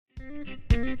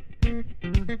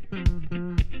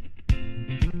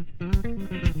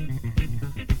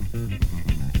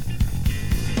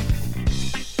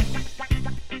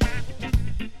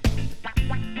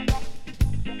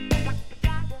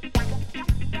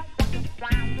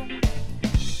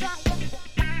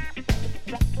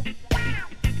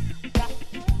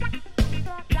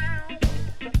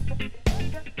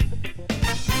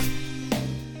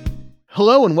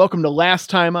Hello and welcome to Last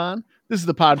Time On. This is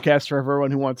the podcast for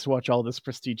everyone who wants to watch all this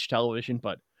prestige television,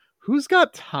 but who's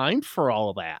got time for all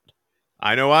of that?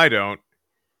 I know I don't.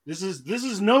 This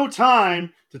is no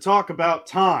time to talk about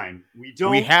time.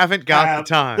 We haven't got the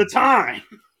time. The time.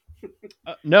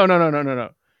 No.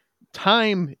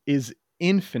 Time is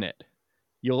infinite.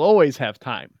 You'll always have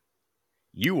time.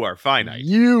 You are finite.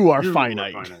 You are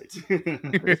finite.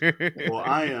 Well,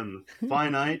 I am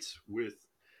finite with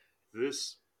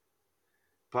this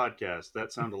podcast.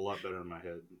 That sounded a lot better in my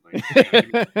head.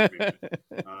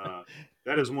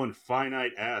 That is one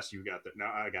finite ass you got. That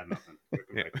now I got nothing.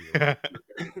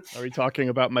 Are we talking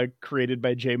about my created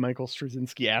by J. Michael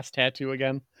Straczynski ass tattoo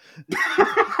again?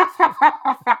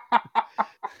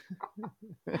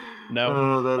 No.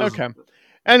 Okay.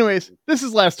 Anyways, this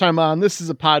is Last Time On. This is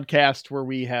a podcast where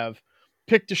we have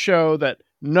picked a show that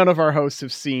none of our hosts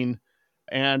have seen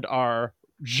and are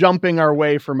jumping our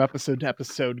way from episode to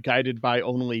episode, guided by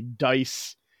only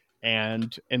dice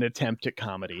and an attempt at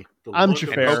comedy. I'm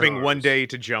Xhafer. Hoping one day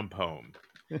to jump home.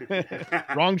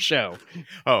 Wrong show.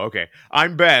 Oh, okay.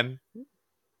 I'm Ben.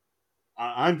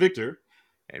 I'm Victor.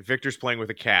 And Victor's playing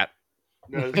with a cat.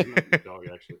 No, this is my dog,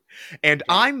 actually. And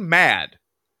I'm mad.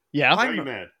 Yeah? Why are you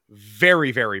mad?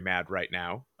 Very, very mad right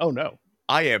now. Oh, no.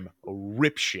 I am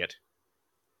ripshit.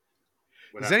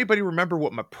 Does anybody remember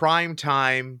what my prime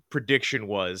time prediction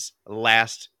was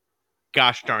last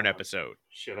gosh darn episode?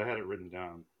 Shit, I had it written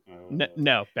down.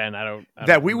 No, Ben, I don't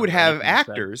that we would have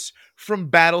actors from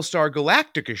Battlestar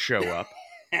Galactica show up,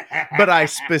 but I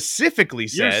specifically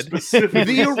said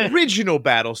the original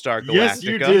Battlestar Galactica. Yes,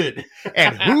 you did.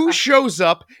 And who shows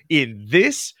up in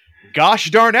this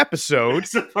gosh darn episode?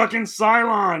 It's a fucking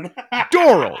Cylon.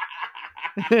 Doral.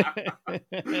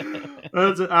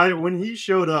 When he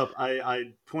showed up, I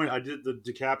did the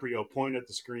DiCaprio point at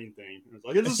the screen thing. I was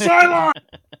like, it's a Cylon.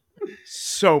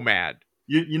 So mad.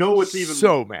 You know what's even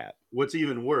so mad? What's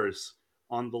even worse?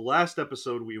 On the last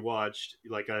episode we watched,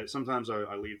 sometimes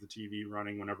I leave the TV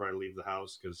running whenever I leave the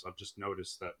house because I've just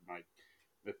noticed that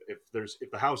if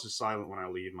the house is silent when I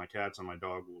leave, my cats and my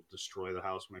dog will destroy the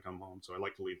house when I come home. So I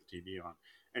like to leave the TV on.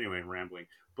 Anyway, I'm rambling,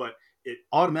 but it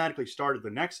automatically started the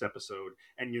next episode,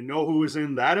 and you know who was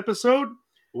in that episode?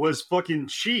 Was fucking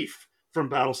Chief from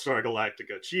Battlestar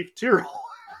Galactica, Chief Tyrrell.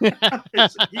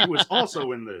 He was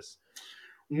also in this.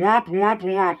 Womp womp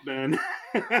womp, man.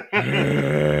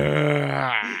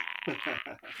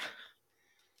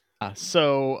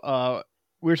 So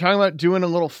we were talking about doing a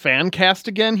little fan cast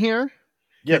again here.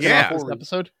 Yeah. This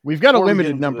episode. We've got a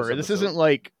limited number. This isn't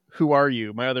like Who Are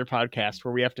You, my other podcast,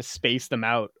 where we have to space them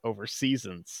out over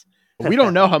seasons. We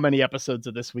don't know how many episodes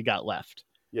of this we got left.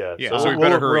 Yeah. So we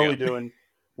better hurry up.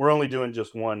 We're only doing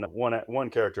just one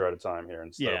character at a time here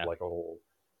instead of like a whole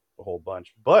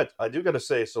bunch. But I do got to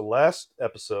say, so last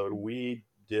episode we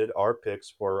did our picks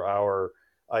for our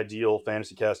ideal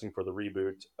fantasy casting for the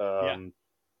reboot.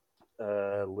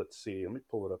 Let's see. Let me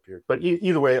pull it up here. But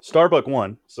either way, Starbuck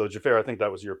won. So Xhafer, I think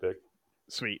that was your pick.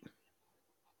 Sweet.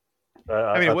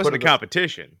 It wasn't a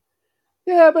competition.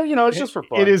 Yeah, but it's just for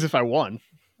fun. It is if I won.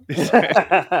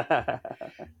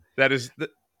 That is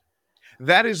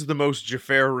the most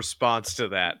Xhafer response to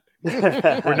that.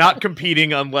 We're not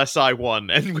competing unless I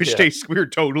won, in which case we're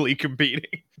totally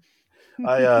competing.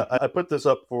 I put this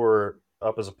up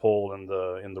as a poll in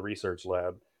the research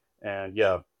lab, and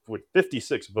with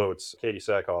 56 votes, Katie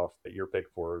Sackhoff, your pick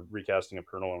for recasting of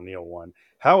Colonel O'Neill won.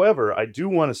 However, I do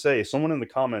want to say someone in the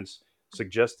comments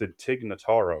suggested Tig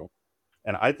Notaro,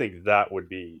 and I think that would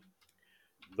be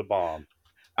the bomb.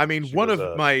 I mean, one of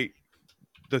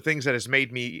the things that has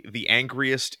made me the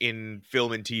angriest in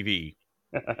film and TV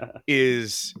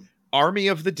is Army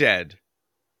of the Dead.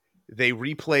 They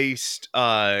replaced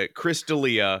Chris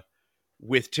D'Elia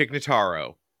with Tig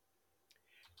Notaro.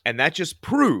 And that just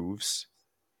proves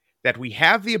that we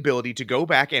have the ability to go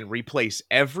back and replace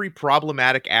every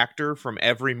problematic actor from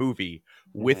every movie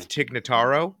with Tig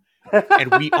Notaro,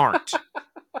 and we aren't.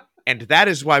 And that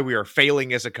is why we are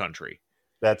failing as a country.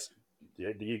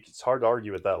 It's hard to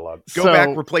argue with that a lot. Go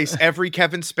back, replace every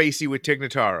Kevin Spacey with Tig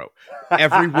Notaro,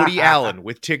 every Woody Allen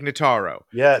with Tig Notaro.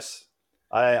 Yes,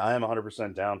 I am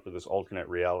 100% down for this alternate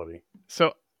reality.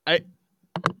 So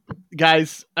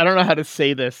guys, I don't know how to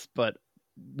say this, but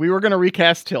we were going to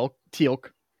recast Teal'c,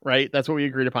 right? That's what we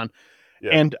agreed upon.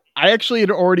 Yeah. And I actually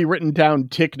had already written down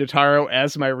Tic Notaro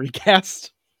as my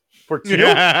recast. For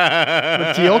Teal'c?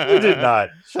 For Teal'c? You did not.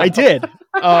 I did.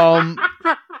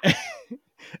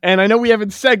 And I know we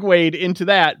haven't segued into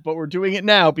that, but we're doing it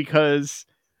now because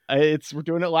we're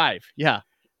doing it live. Yeah.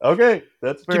 Okay,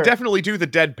 that's fair. Can definitely do the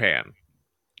deadpan.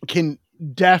 Can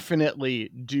definitely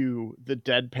do the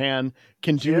deadpan.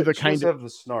 Can do the kind of the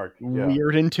snark.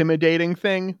 weird, intimidating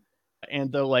thing,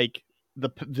 and the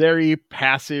very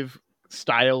passive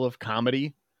style of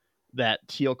comedy that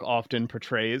Teal'c often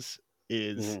portrays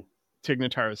is Tig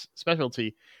Notaro's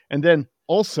specialty. And then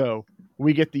also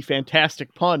we get the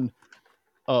fantastic pun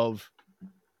of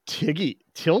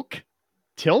Tilk.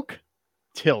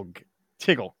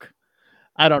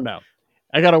 I don't know.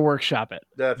 I gotta workshop it.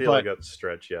 I feel like that's a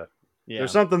stretch. Yeah.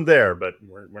 There's something there, but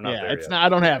we're not there it's yet. not. I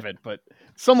don't have it, but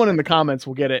someone in the comments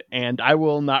will get it, and I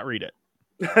will not read it.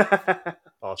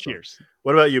 Awesome. Cheers.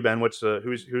 What about you, Ben?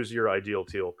 Who's your ideal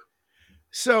Teal'c?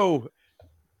 So,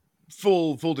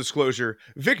 full disclosure,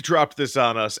 Vic dropped this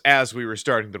on us as we were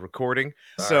starting the recording.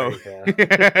 Sorry,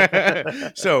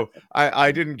 So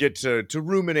I didn't get to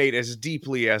ruminate as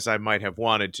deeply as I might have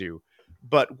wanted to.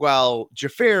 But while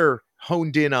Xhafer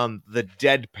honed in on the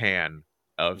deadpan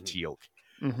of Teal'c,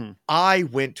 I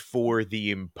went for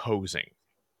the imposing.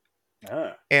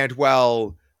 And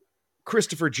while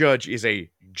Christopher Judge is a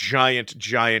giant,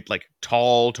 like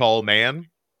tall man,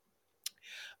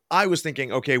 I was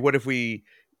thinking, okay, what if we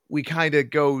kind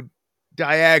of go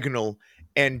diagonal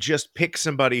and just pick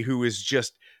somebody who is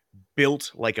just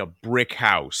built like a brick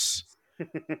house,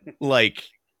 like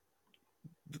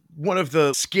one of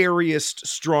the scariest,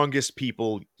 strongest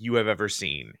people you have ever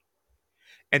seen.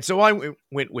 And so I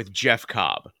went with Jeff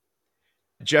Cobb.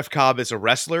 Jeff Cobb is a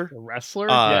wrestler.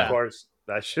 Yeah. Of course.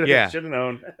 I should have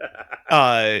known.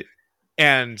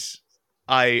 And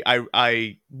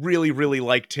I really, really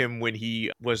liked him when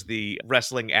he was the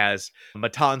wrestling as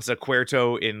Matanza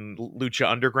Cuerto in Lucha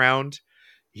Underground.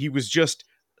 He was just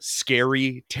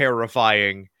scary,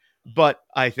 terrifying, but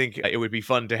I think it would be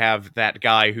fun to have that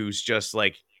guy who's just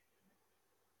like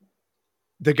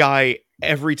the guy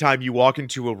every time you walk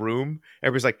into a room,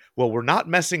 everybody's like, well, we're not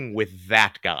messing with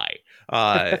that guy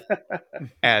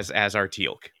as our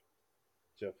Teal'c.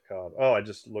 Jeff Cobb. Oh, I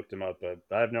just looked him up, but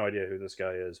I have no idea who this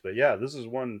guy is. But yeah, this is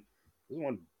one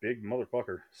big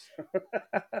motherfucker.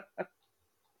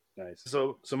 Nice.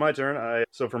 So my turn.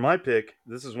 So for my pick,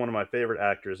 this is one of my favorite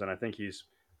actors, and I think he's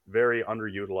very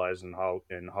underutilized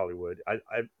in Hollywood.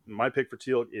 My pick for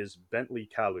Teal'c is Bentley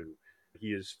Kalu.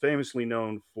 He is famously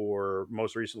known for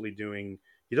most recently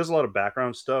he does a lot of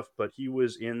background stuff, but he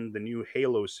was in the new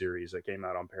Halo series that came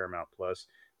out on Paramount Plus.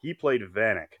 He played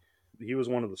Vanek. He was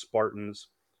one of the Spartans.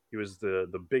 He was the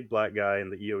big black guy in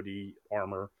the EOD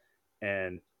armor.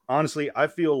 And honestly, I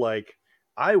feel like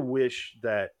I wish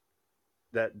that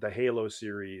the Halo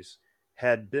series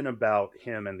had been about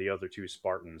him and the other two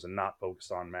Spartans and not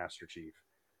focused on Master Chief.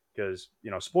 Because,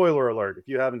 spoiler alert, if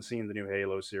you haven't seen the new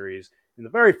Halo series, in the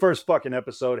very first fucking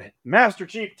episode, Master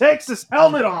Chief takes his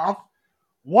helmet off.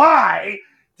 Why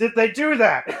did they do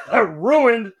that? That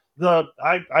ruined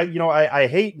I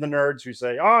hate the nerds who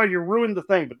say, oh, you ruined the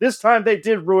thing. But this time they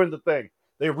did ruin the thing.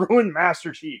 They ruined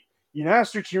Master Chief.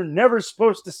 Master Chief, you're never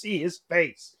supposed to see his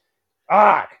face.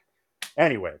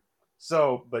 Anyway.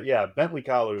 So, but yeah, Bentley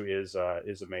Kalu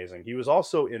is amazing. He was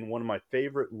also in one of my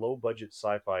favorite low-budget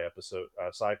sci-fi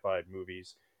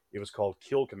movies. It was called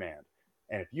Kill Command.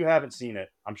 And if you haven't seen it,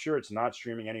 I'm sure it's not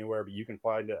streaming anywhere, but you can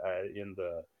find it in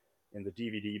the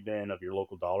DVD bin of your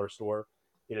local dollar store.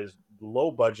 It is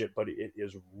low budget, but it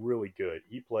is really good.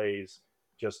 He plays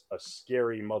just a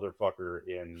scary motherfucker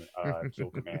in Kill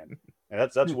Command, and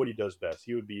that's what he does best.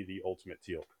 He would be the ultimate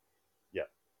Teal'c. Yeah,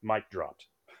 mic dropped.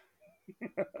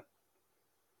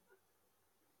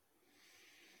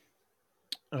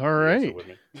 All right.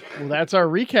 Well, that's our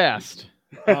recast.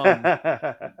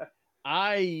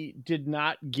 I did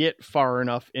not get far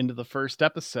enough into the first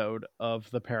episode of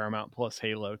the Paramount Plus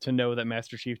Halo to know that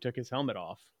Master Chief took his helmet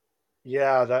off.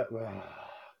 Yeah, God, why?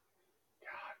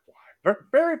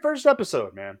 Very first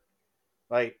episode, man.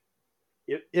 Like,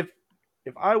 if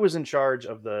I was in charge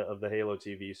of the Halo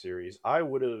TV series, I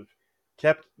would have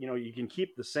kept. You can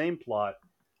keep the same plot,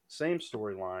 same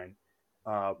storyline,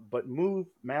 but move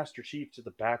Master Chief to the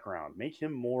background. Make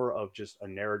him more of just a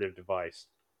narrative device.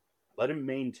 Let him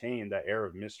maintain that air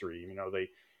of mystery.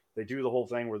 They do the whole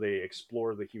thing where they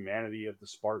explore the humanity of the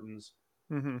Spartans.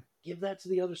 Mm-hmm. Give that to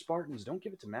the other Spartans. Don't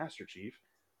give it to Master Chief.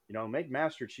 Make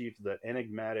Master Chief the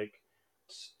enigmatic,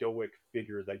 stoic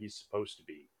figure that he's supposed to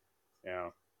be.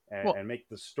 And make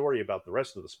the story about the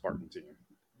rest of the Spartan team.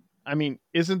 I mean,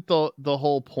 isn't the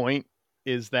whole point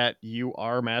is that you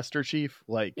are Master Chief?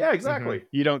 Like, Yeah, exactly.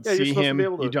 you don't Yeah, you're see supposed to him, be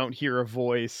able to- you don't hear a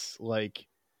voice. Like,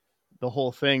 the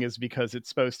whole thing is because it's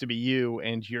supposed to be you,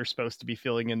 and you're supposed to be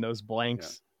filling in those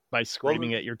blanks by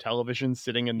screaming at your television,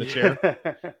 sitting in the chair.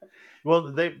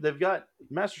 Well, they've got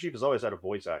Master Chief has always had a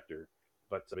voice actor,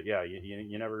 but yeah,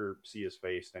 you never see his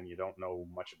face, and you don't know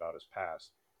much about his past.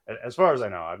 As far as I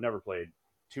know, I've never played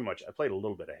too much. I played a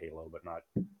little bit of Halo, but not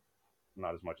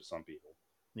as much as some people.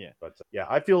 Yeah. But yeah,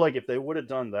 I feel like if they would have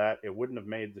done that, it wouldn't have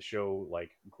made the show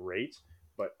like great,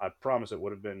 but I promise it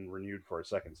would have been renewed for a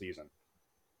second season.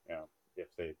 Yeah, if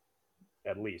they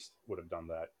at least would have done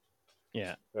that.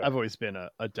 Yeah. I've always been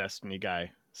a Destiny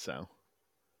guy, so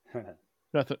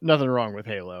nothing wrong with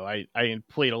Halo. I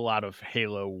played a lot of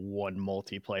Halo 1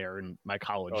 multiplayer in my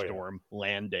college dorm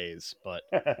LAN days, but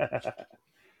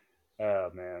oh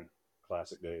man,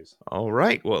 classic days. All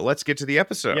right, well, let's get to the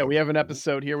episode. Yeah, we have an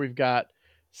episode here. We've got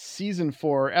season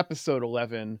 4, episode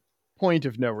 11, Point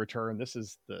of No Return. This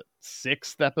is the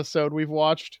 6th episode we've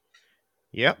watched.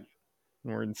 Yep.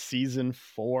 We're in season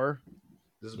 4.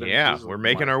 This we're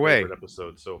making our way.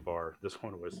 Episode so far. This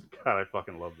one was, God, I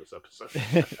fucking love this episode.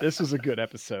 This was a good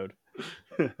episode.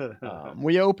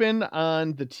 We open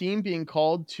on the team being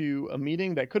called to a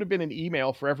meeting that could have been an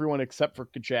email for everyone except for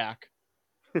Kajak.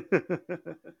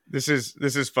 This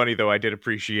is funny though. I did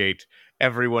appreciate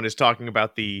everyone is talking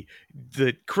about the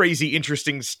crazy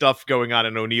interesting stuff going on,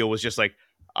 and O'Neill was just like,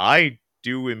 I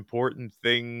do important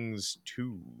things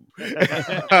too.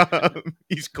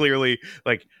 He's clearly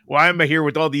like, why am I here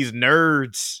with all these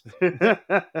nerds?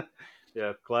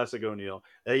 Yeah, classic O'Neill.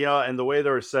 And the way they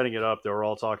were setting it up, they were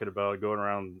all talking about going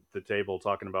around the table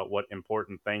talking about what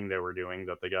important thing they were doing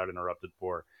that they got interrupted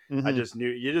for. Mm-hmm. I just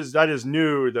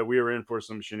knew that we were in for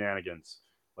some shenanigans.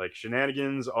 Like,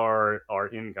 shenanigans are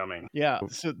incoming. Yeah.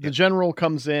 So the general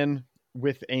comes in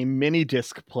with a mini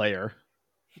disc player.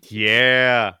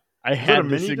 Yeah. I had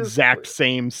this exact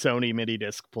same Sony mini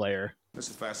disc player. This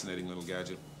is a fascinating little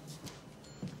gadget.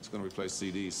 It's going to replace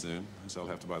CDs soon, so I'll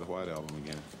have to buy the White Album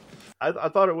again. I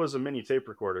thought it was a mini tape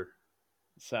recorder.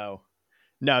 So,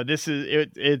 no, this is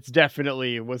it. It's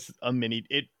definitely was a mini.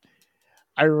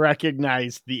 I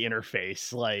recognized the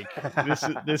interface. Like,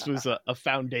 this was a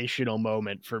foundational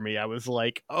moment for me. I was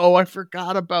like, oh, I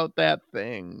forgot about that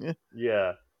thing.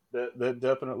 Yeah, that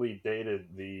definitely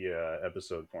dated the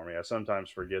episode for me. I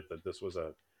sometimes forget that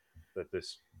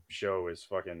this show is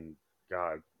fucking,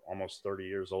 God, almost 30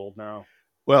 years old now.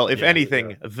 Well, if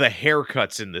anything, the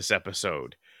haircuts in this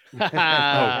episode. Oh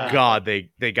God,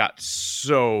 they got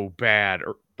so bad.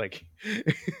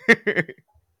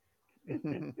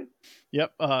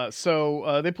 Yep.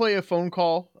 So they play a phone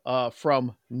call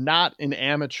from not an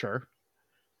amateur.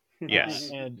 Yes.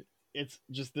 And it's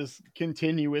just this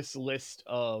continuous list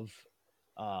of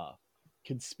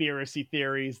conspiracy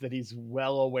theories that he's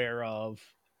well aware of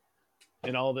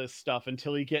and all this stuff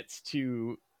until he gets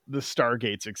to the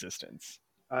Stargate's existence.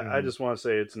 I just want to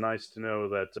say it's nice to know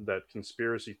that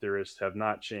conspiracy theorists have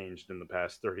not changed in the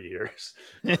past 30 years.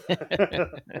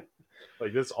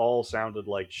 Like, this all sounded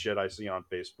like shit I see on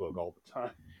Facebook all the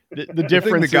time. The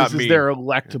difference is they're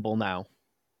electable now.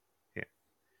 Yeah,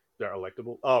 they're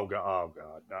electable. Oh God!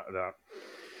 No.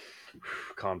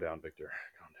 Calm down, Victor.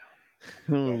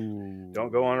 Calm down. Don't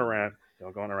go on a rant.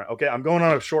 Okay, I'm going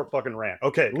on a short fucking rant.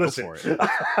 Okay, listen.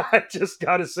 I just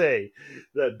gotta say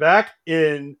that back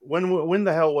in when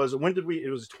the hell was it? When did we? It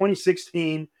was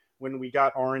 2016 when we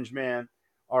got Orange Man.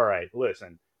 All right,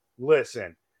 listen.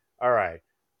 All right,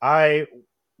 I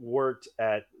worked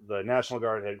at the National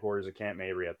Guard headquarters at Camp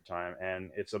Mabry at the time,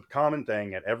 and it's a common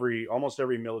thing at almost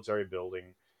every military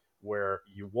building where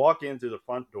you walk in through the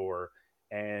front door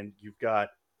and you've got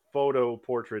photo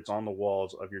portraits on the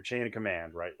walls of your chain of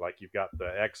command, right? Like, you've got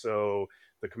the XO,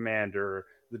 the commander,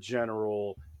 the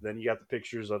general, then you got the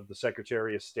pictures of the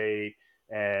Secretary of State,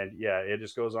 and yeah, it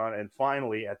just goes on. And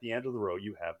finally, at the end of the row,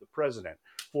 you have the president.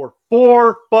 For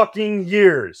 4 fucking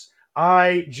years,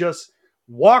 I just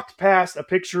walked past a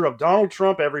picture of Donald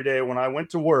Trump every day when I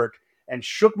went to work and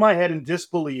shook my head in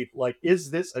disbelief. Like,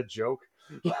 is this a joke?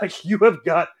 Like, you have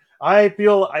got, I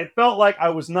felt like I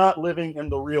was not living in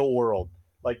the real world.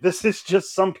 Like, this is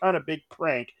just some kind of big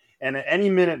prank. And at any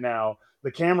minute now,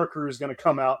 the camera crew is going to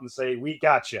come out and say, we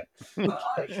got you.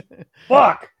 Like,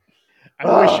 fuck.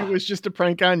 I wish it was just a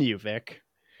prank on you, Vic.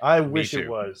 I wish it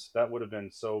was. That would have been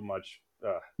so much.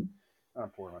 I'm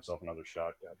pouring myself another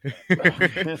shot.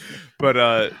 But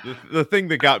the thing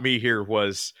that got me here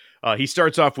was he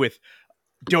starts off with,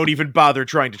 don't even bother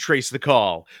trying to trace the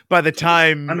call. By the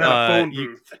time I'm at a phone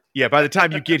booth. by the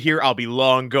time you get here, I'll be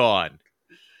long gone.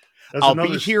 I'll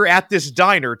be here at this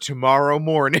diner tomorrow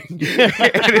morning. And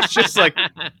it's just like,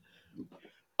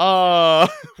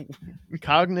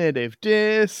 cognitive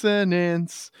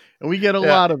dissonance. And we get a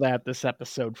lot of that this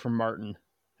episode from Martin,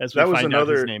 as we find out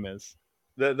his name is.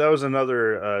 That was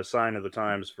another sign of the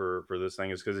times for this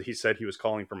thing, is because he said he was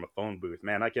calling from a phone booth.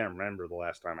 Man, I can't remember the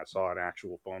last time I saw an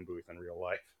actual phone booth in real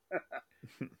life.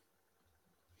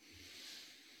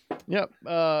 Yep.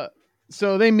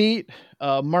 So they meet.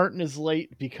 Martin is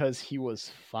late because he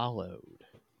was followed.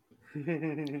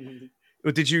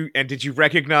 Did you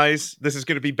recognize, this is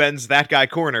going to be Ben's That Guy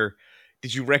Corner,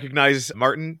 did you recognize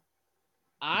Martin?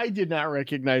 I did not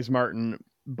recognize Martin,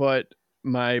 but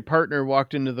my partner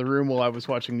walked into the room while I was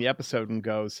watching the episode and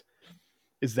goes,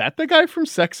 "Is that the guy from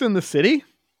Sex and the City?"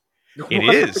 It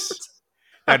is.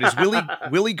 That is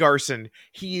Willie Garson.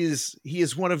 He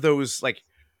is one of those like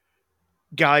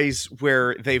guys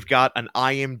where they've got an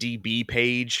IMDb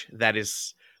page that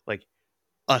is like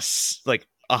a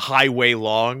highway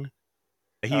long.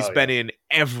 He's been in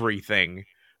everything.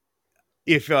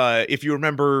 If you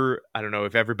remember, I don't know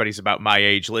if everybody's about my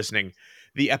age listening,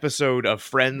 the episode of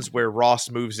Friends where Ross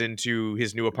moves into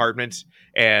his new apartment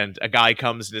and a guy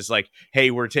comes and is like,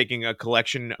 "Hey, we're taking a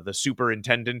collection. The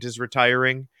superintendent is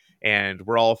retiring and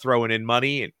we're all throwing in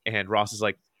money." And Ross is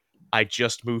like, "I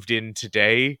just moved in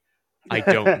today. I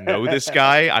don't know this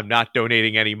guy. I'm not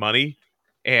donating any money."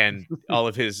 And all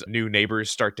of his new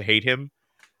neighbors start to hate him.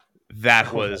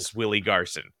 That was Willie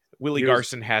Garson. Willie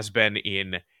Garson has been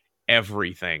in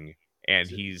everything, and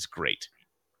he's great.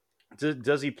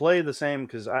 Does he play the same?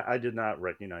 Because I did not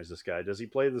recognize this guy. Does he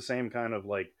play the same kind of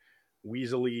like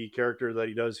Weasley character that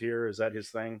he does here? Is that his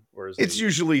thing, or is it's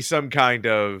usually some kind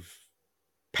of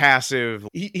passive?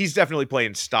 He's definitely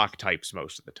playing stock types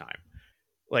most of the time,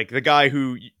 like the guy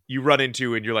who you run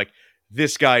into and you're like,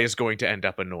 "This guy is going to end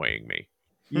up annoying me."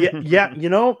 Yeah,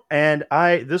 and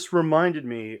this reminded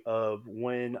me of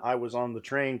when I was on the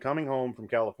train coming home from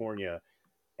California,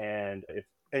 and if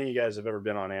any of you guys have ever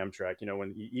been on Amtrak,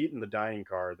 when you eat in the dining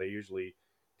car, they usually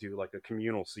do like a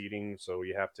communal seating, so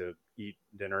you have to eat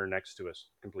dinner next to a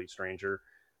complete stranger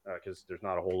because there's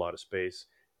not a whole lot of space.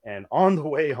 And on the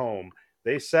way home,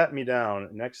 they sat me down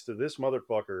next to this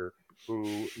motherfucker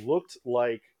who looked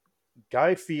like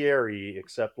Guy Fieri,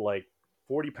 except like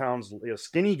 40 pounds,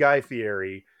 skinny Guy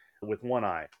Fieri with one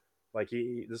eye. Like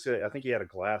I think he had a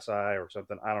glass eye or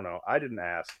something. I don't know. I didn't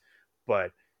ask,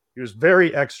 but he was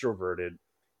very extroverted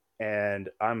and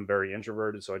I'm very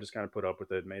introverted. So I just kind of put up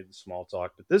with it, made the small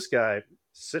talk. But this guy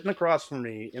sitting across from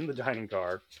me in the dining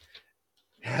car,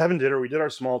 having dinner, we did our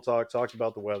small talk, talked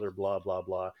about the weather, blah, blah,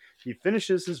 blah. He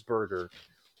finishes his burger,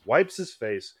 wipes his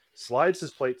face, slides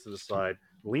his plate to the side,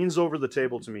 leans over the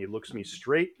table to me, looks me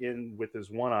straight in with his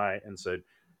one eye and said,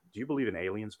 "Do you believe in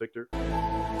aliens, Victor?"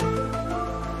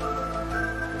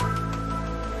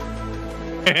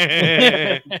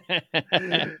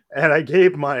 And I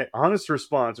gave my honest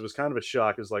response. It was kind of a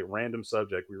shock. It was like random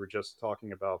subject. We were just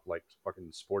talking about like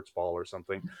fucking sports ball or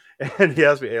something. And he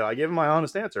asked me, I gave him my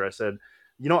honest answer. I said,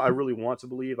 I really want to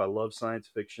believe. I love science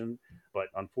fiction, but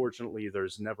unfortunately,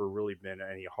 there's never really been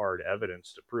any hard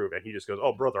evidence to prove. And he just goes,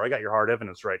 "Oh, brother, I got your hard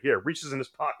evidence right here." Reaches in his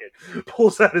pocket,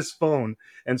 pulls out his phone,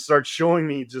 and starts showing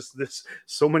me just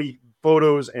so many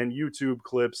photos and YouTube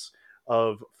clips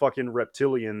of fucking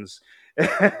reptilians,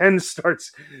 and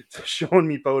starts showing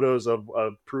me photos of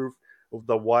proof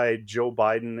of why Joe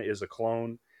Biden is a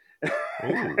clone.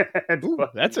 Ooh,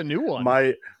 that's a new one.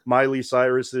 Miley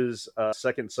Cyrus's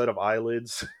second set of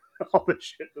eyelids, all the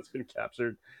shit that's been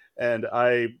captured, and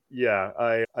I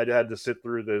had to sit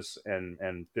through this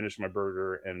and finish my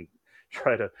burger and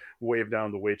try to wave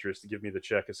down the waitress to give me the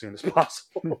check as soon as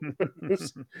possible.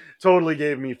 This totally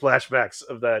gave me flashbacks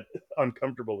of that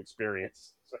uncomfortable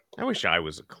experience. I wish I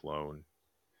was a clone.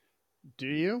 Do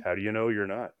you? How do you know you're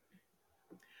not?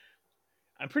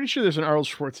 I'm pretty sure there's an Arnold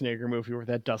Schwarzenegger movie where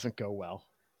that doesn't go well.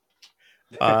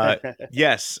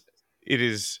 Yes, it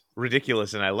is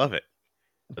ridiculous, and I love it.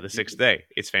 The Sixth Day,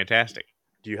 it's fantastic.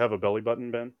 Do you have a belly button,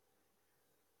 Ben?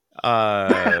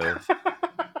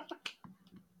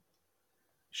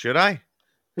 Should I?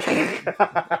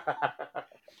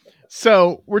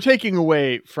 So we're taking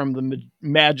away from the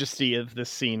majesty of this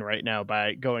scene right now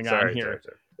by going on here.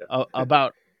 Yeah.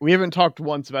 About we haven't talked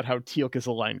once about how Teal'c is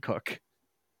a line cook.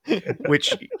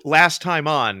 Which last time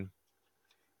on,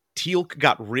 Teal'c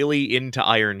got really into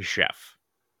Iron Chef.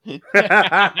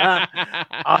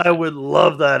 I would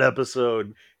love that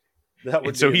episode.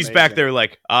 So he's back there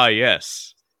like,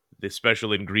 yes, the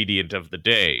special ingredient of the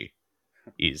day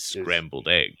is scrambled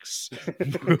eggs.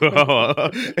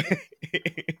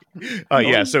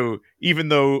 Yeah, so even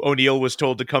though O'Neill was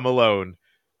told to come alone,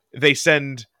 they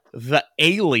send the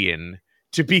alien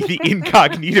to be the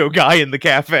incognito guy in the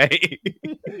cafe.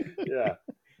 Yeah.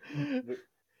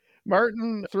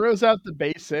 Martin throws out the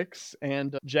basics,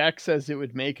 and Jack says it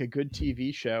would make a good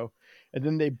TV show. And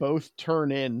then they both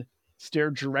turn in,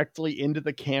 stare directly into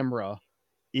the camera,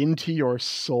 into your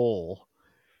soul.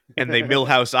 And they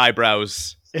Millhouse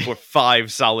eyebrows for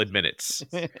 5 solid minutes.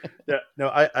 Yeah, no,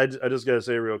 I just gotta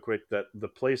say real quick that the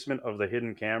placement of the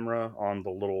hidden camera on the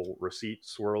little receipt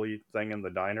swirly thing in the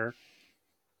diner,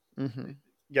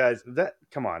 guys,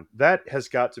 come on, that has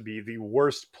got to be the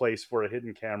worst place for a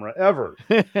hidden camera ever.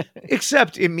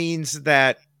 Except it means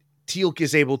that Teal'c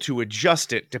is able to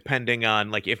adjust it depending on,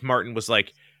 like, if Martin was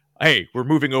like, hey, we're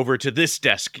moving over to this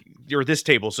desk or this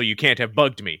table so you can't have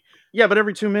bugged me. Yeah, but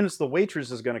every 2 minutes the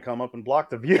waitress is going to come up and block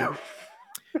the view.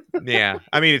 Yeah,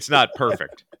 I mean, it's not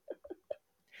perfect.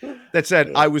 That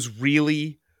said, I was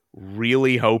really,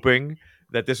 really hoping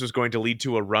that this was going to lead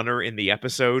to a runner in the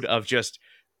episode of just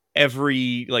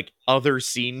every, like, other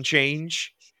scene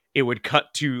change. It would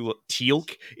cut to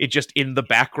Teal'c, it just in the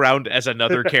background as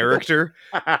another character.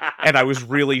 And I was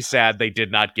really sad they did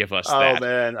not give us that. Oh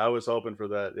man, I was hoping for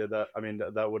that. Yeah,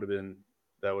 that would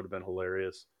have been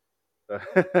hilarious.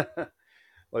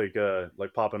 like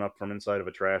popping up from inside of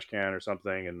a trash can or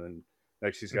something, and then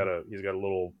next he's got a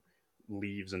little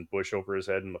leaves and bush over his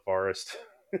head in the forest.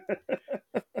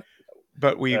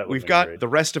 But we've got great. The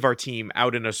rest of our team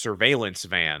out in a surveillance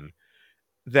van.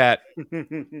 That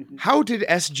how did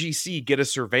SGC get a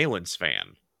surveillance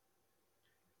van?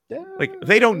 Like,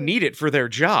 they don't need it for their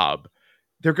job.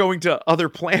 They're going to other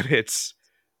planets.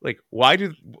 Like, why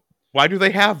do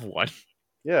they have one?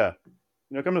 Yeah.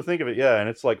 Come to think of it, yeah, and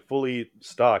it's like fully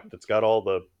stocked. It's got all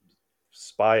the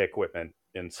spy equipment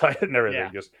inside and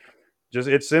everything. Yeah. Just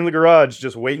it's in the garage,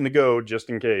 just waiting to go, just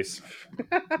in case.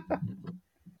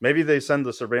 Maybe they send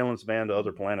the surveillance van to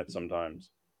other planets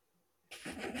sometimes.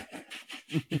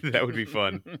 That would be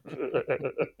fun.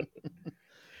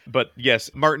 But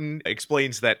yes, Martin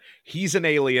explains that he's an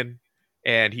alien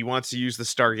and he wants to use the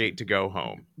Stargate to go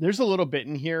home. There's a little bit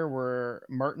in here where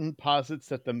Martin posits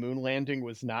that the moon landing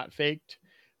was not faked,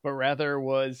 but rather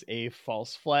was a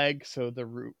false flag so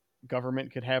the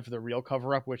government could have the real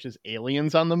cover-up, which is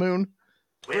aliens on the moon.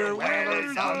 We're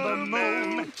whalers on the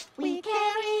moon. We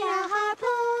carry a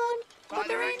harpoon, but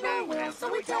there ain't no whale,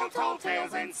 so we tell tall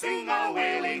tales and sing a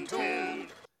whaling tune.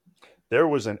 There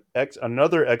was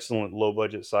another excellent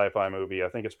low-budget sci-fi movie. I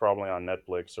think it's probably on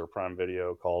Netflix or Prime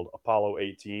Video, called Apollo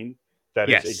 18. That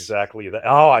is exactly that.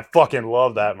 Oh, I fucking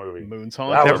love that movie. Moon's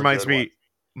Haunted. That reminds me,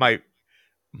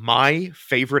 my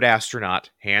favorite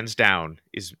astronaut, hands down,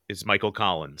 is Michael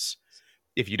Collins.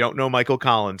 If you don't know Michael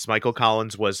Collins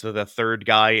was the third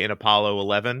guy in Apollo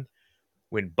 11.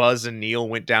 When Buzz and Neil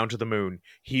went down to the moon,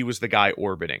 he was the guy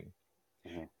orbiting.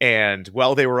 Mm-hmm. And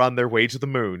while they were on their way to the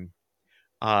moon,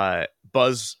 Neil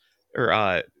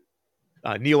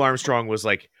Armstrong was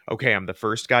like, okay, I'm the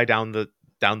first guy down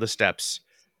the steps.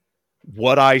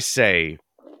 What I say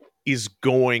is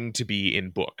going to be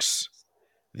in books.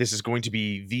 This is going to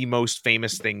be the most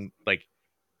famous thing, like,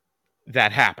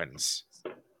 that happens.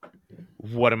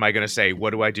 What am I going to say?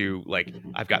 What do I do? Like,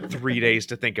 I've got 3 days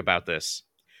to think about this.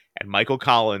 And Michael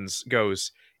Collins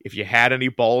goes, if you had any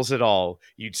balls at all,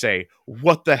 you'd say,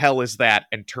 what the hell is that?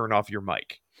 And turn off your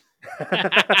mic.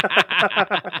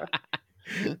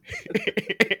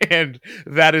 And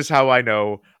that is how I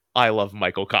know I love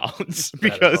Michael Collins,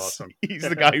 because awesome. He's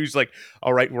the guy who's like,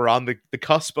 all right, we're on the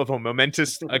cusp of a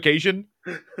momentous occasion.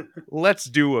 Let's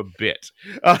do a bit.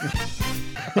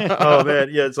 Oh man,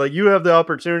 yeah, it's like you have the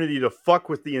opportunity to fuck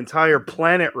with the entire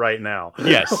planet right now.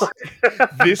 Yes.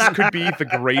 This could be the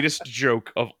greatest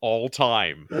joke of all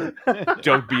time.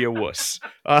 Don't be a wuss.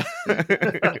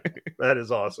 That is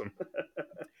awesome.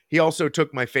 He also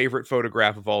took my favorite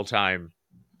photograph of all time,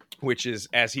 which is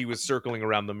as he was circling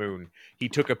around the moon. He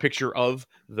took a picture of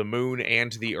the moon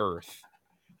and the Earth.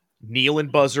 Neil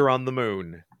and Buzz are on the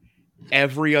moon.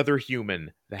 Every other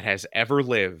human that has ever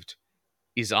lived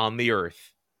is on the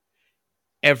Earth.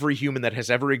 Every human that has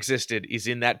ever existed is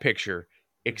in that picture,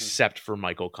 except for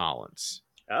Michael Collins.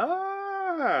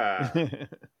 Ah,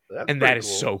 and that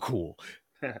is so cool.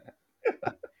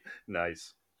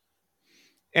 Nice.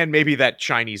 And maybe that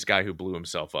Chinese guy who blew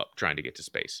himself up trying to get to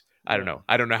space. I don't know.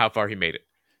 I don't know how far he made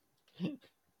it.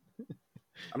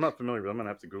 I'm not familiar, but I'm going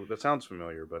to have to Google. That sounds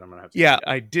familiar, but I'm going to have to. Yeah,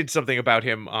 I did something about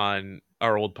him on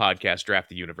our old podcast, Draft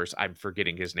the Universe. I'm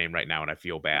forgetting his name right now, and I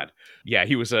feel bad. Yeah,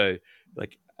 he was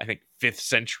I think 5th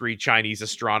century Chinese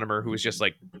astronomer who was just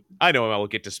like, I know I'll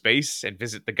get to space and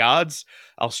visit the gods.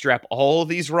 I'll strap all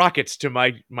these rockets to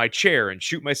my chair and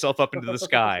shoot myself up into the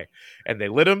sky. And they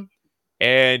lit him,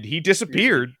 and he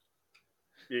disappeared.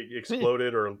 He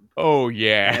exploded or oh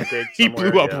yeah, he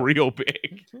blew up real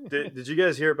big. Did you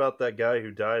guys hear about that guy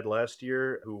who died last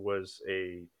year? Who was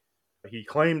he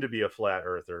claimed to be a flat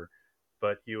earther,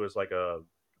 but he was like a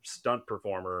stunt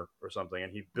performer or something,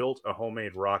 and he built a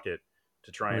homemade rocket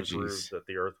to try and prove that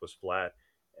the Earth was flat.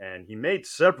 And he made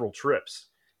several trips,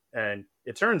 and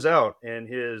it turns out in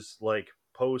his like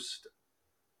what's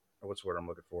the word I'm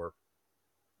looking for?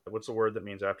 What's the word that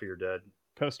means after you're dead?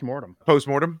 Postmortem.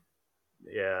 Postmortem.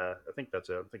 Yeah, I think that's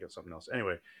it. I think it's something else.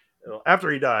 Anyway,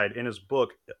 after he died, in his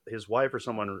book, his wife or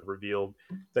someone revealed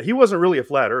that he wasn't really a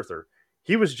flat earther.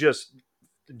 He was just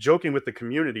joking with the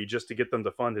community just to get them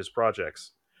to fund his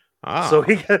projects. So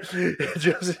he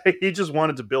just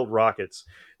wanted to build rockets,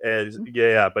 and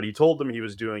but he told them he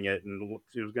was doing it, and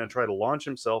he was going to try to launch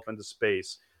himself into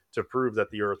space to prove that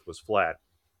the Earth was flat.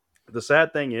 The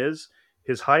sad thing is,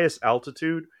 his highest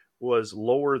altitude was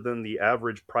lower than the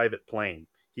average private plane.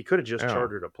 He could have just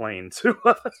chartered a plane too.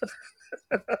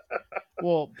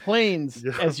 Well, planes,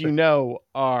 as you know,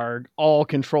 are all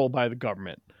controlled by the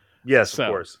government. Yes, of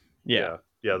course. Yeah.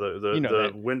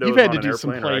 The windows. You've had on to an do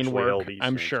some airplane plane work, LEDs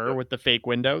I'm sure, with the fake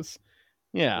windows.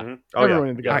 Yeah. Mm-hmm. Oh, everyone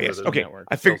in the government. Yes. Does Okay. network.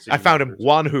 I found him.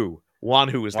 Wanhu.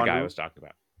 Wanhu is the guy I was talking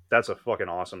about. That's a fucking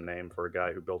awesome name for a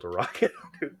guy who built a rocket.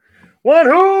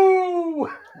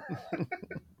 Wanhu.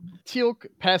 Teal'c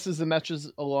passes the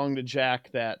messages along to Jack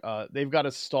that they've got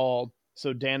a stall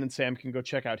so Dan and Sam can go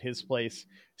check out his place.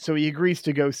 So he agrees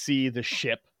to go see the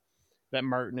ship that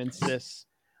Martin insists.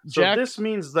 So this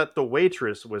means that the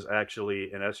waitress was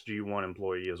actually an SG1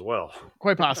 employee as well.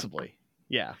 Quite possibly.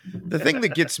 Yeah. The thing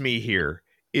that gets me here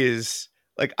is,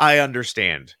 like, I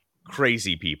understand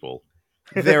crazy people.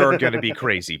 There are going to be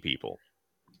crazy people.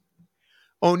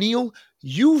 O'Neill,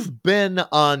 you've been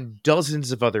on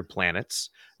dozens of other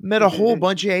planets, met a whole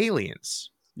bunch of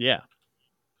aliens. Yeah.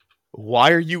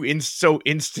 Why are you so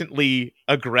instantly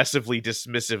aggressively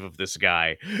dismissive of this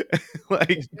guy?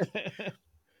 Like,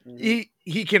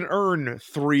 he can earn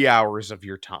 3 hours of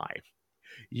your time.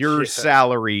 Your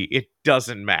salary, it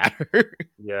doesn't matter.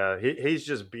 Yeah, he's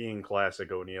just being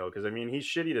classic O'Neill, because I mean, he's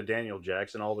shitty to Daniel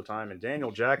Jackson all the time, and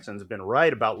Daniel Jackson's been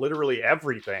right about literally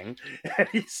everything, and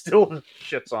he still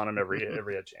shits on him every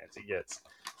chance he gets.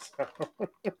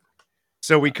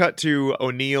 So we cut to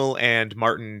O'Neill and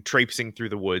Martin traipsing through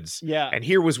the woods. Yeah. And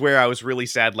here was where I was really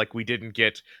sad, like, we didn't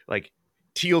get, like,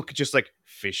 Teal'c just, like,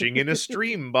 fishing in a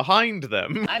stream behind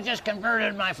them. I've just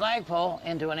converted my flagpole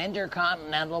into an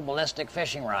intercontinental ballistic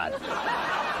fishing rod.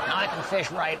 Now I can fish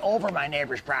right over my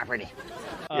neighbor's property.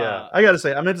 Yeah, I gotta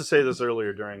say, I meant to say this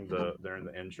earlier during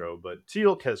the intro, but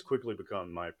Teal'c has quickly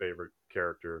become my favorite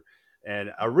character.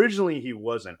 And originally he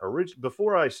wasn't.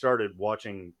 Before I started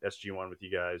watching SG1 with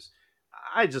you guys,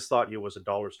 I just thought he was a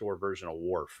dollar store version of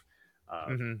Worf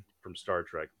from Star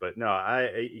Trek. But no,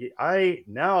 I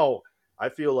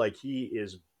feel like he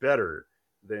is better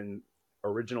than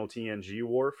original TNG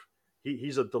Worf.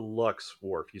 He's a deluxe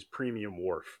Worf. He's premium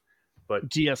Worf. But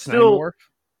DS9 Worf?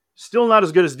 Still not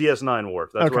as good as DS9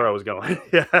 Worf. That's where I was going.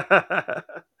 Yeah.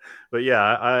 But yeah,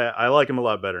 I like him a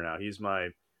lot better now. He's my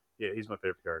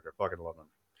favorite character. I fucking love him.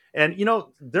 And, you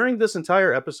know, during this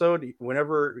entire episode,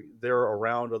 whenever they're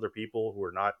around other people who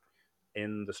are not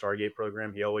in the Stargate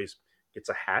program, he always gets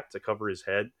a hat to cover his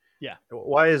head. Yeah.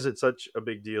 Why is it such a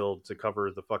big deal to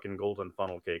cover the fucking golden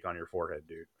funnel cake on your forehead,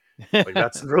 dude? Like,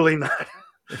 that's really not...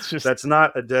 It's just... That's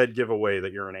not a dead giveaway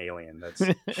that you're an alien. That's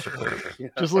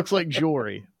just looks like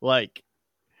jewelry. Like,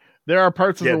 there are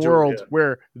parts of the world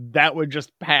where that would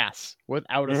just pass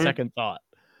without a second thought.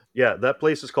 Yeah, that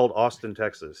place is called Austin,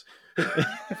 Texas.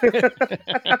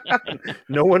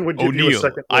 No one would give you a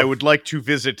second. I would like to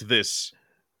visit this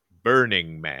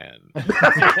Burning Man.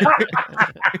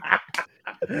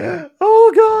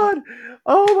 Oh God!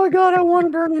 Oh my God! I want a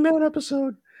Burning Man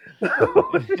episode.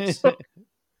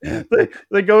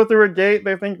 They go through a gate.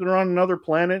 They think they're on another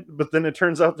planet, but then it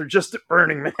turns out they're just at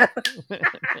Burning Man.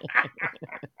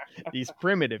 These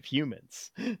primitive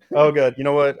humans. Oh God! You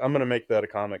know what? I'm gonna make that a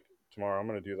comic tomorrow. I'm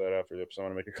gonna do that after the episode.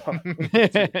 I'm gonna make a comic.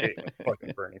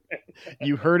 Fucking Burning Man.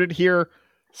 You heard it here,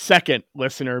 second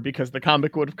listener, because the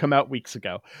comic would have come out weeks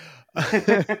ago.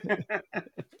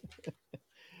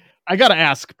 I gotta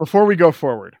ask before we go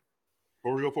forward.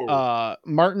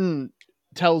 Martin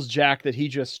tells Jack that he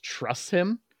just trusts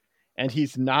him, and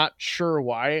he's not sure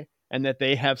why, and that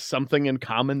they have something in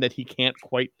common that he can't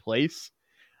quite place.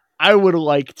 I would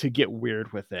like to get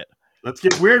weird with it. Let's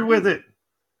get weird with it.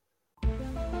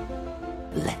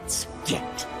 Let's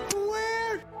get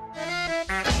weird.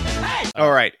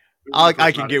 All right.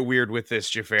 I can get weird with this,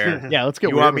 Xhafer. Yeah, let's get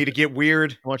weird. You want me to get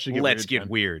weird? I want you to get Let's weird, get Jen.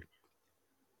 weird.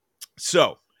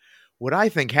 So, what I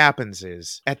think happens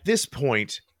is, at this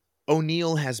point,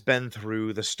 O'Neill has been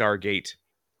through the Stargate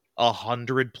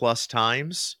 100+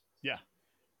 times. Yeah.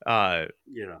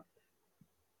 Yeah.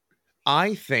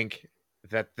 I think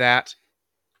that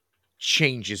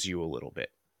changes you a little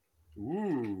bit.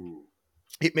 Ooh.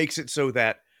 It makes it so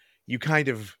that you kind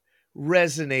of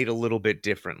resonate a little bit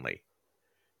differently.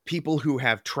 People who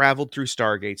have traveled through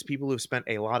Stargates, people who have spent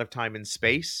a lot of time in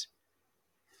space,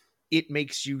 it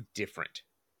makes you different.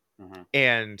 Mm-hmm.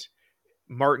 And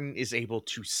Martin is able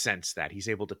to sense that. He's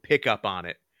able to pick up on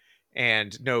it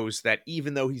and knows that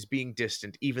even though he's being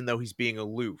distant, even though he's being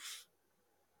aloof,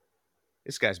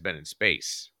 this guy's been in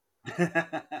space.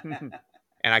 And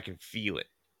I can feel it.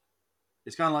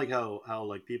 It's kind of like how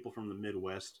like people from the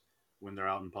Midwest, when they're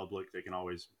out in public, they can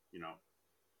always,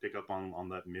 pick up on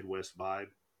that Midwest vibe.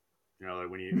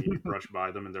 Like when you brush by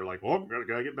them and they're like, "Oh,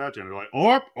 gotta get back to you." And they're like,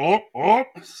 "Oh."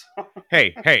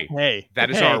 Hey,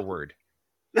 that is our word.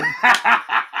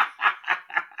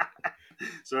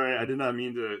 Sorry, I did not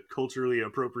mean to culturally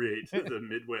appropriate the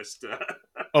Midwest.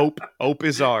 Ope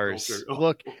is ours.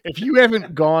 Look, if you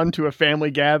haven't gone to a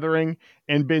family gathering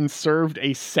and been served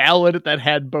a salad that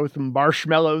had both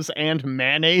marshmallows and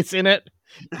mayonnaise in it,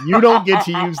 you don't get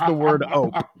to use the word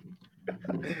ope.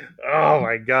 Oh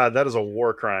my God, that is a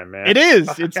war crime, man. It is.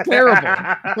 It's terrible.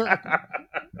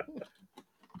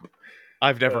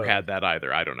 I've never had that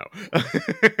either. I don't know.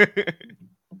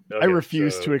 I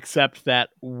refuse to accept that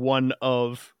one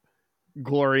of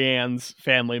Glorianne's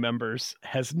family members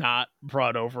has not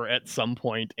brought over at some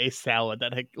point a salad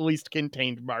that at least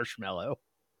contained marshmallow.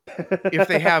 If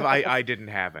they have, I didn't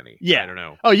have any. Yeah. I don't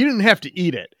know. Oh, you didn't have to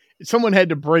eat it. Someone had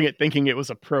to bring it thinking it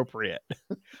was appropriate.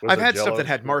 I've had stuff that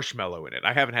had marshmallow in it.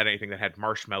 I haven't had anything that had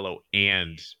marshmallow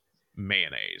and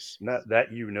mayonnaise. Not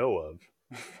that you know of.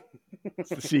 It's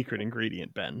the secret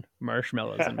ingredient, Ben.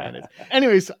 Marshmallows and mayonnaise.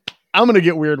 Anyways, I'm going to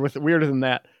get weirder than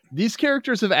that. These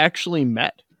characters have actually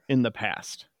met in the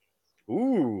past.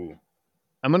 Ooh.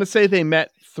 I'm going to say they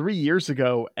met 3 years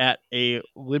ago at a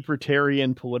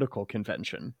libertarian political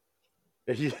convention.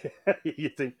 You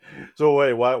think so?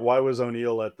 Wait, why was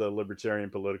O'Neill at the Libertarian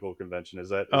Political Convention? Is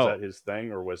that his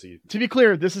thing, or was he? To be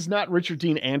clear, this is not Richard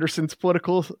Dean Anderson's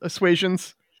political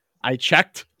assuasions. I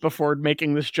checked before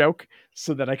making this joke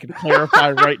so that I could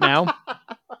clarify right now.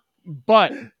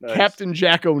 But nice. Captain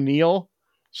Jack O'Neill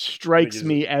strikes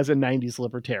me as a 90s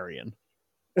libertarian.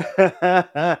 Did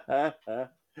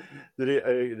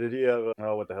he have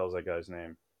what the hell is that guy's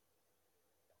name?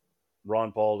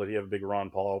 Ron Paul, did he have a big Ron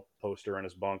Paul poster in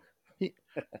his bunk?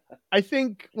 I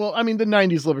think, the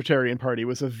 90s Libertarian Party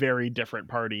was a very different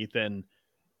party than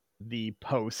the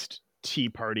post-Tea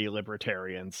Party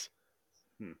libertarians,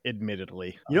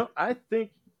 admittedly. I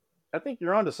think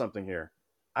you're onto something here.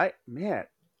 I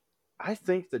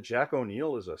think that Jack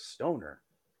O'Neill is a stoner.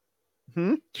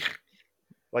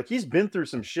 Like, he's been through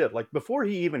some shit. Like, before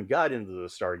he even got into the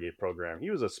Stargate program,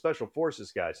 he was a Special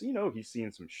Forces guy, so he's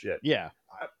seen some shit. Yeah.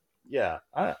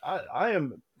 I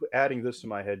am adding this to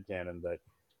my headcanon that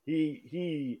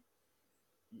he's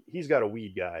got a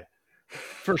weed guy.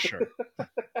 For sure.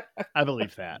 I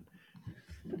believe that.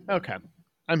 Okay.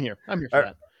 I'm here for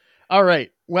that. All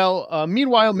right. Well,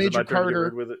 meanwhile, Major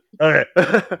Carter. With it? Okay.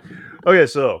 Okay,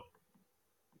 so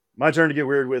my turn to get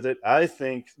weird with it. I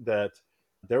think that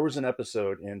there was an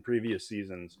episode in previous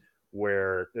seasons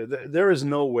where there is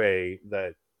no way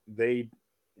that in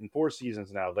 4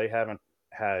 seasons now, they haven't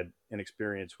had an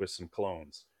experience with some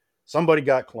clones. Somebody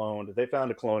got cloned. They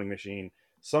found a cloning machine.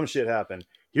 Some shit happened.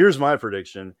 Here's my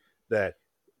prediction that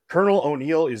Colonel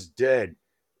O'Neill is dead.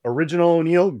 Original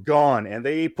O'Neill gone, and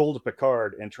they pulled a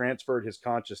Picard and transferred his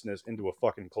consciousness into a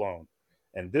fucking clone.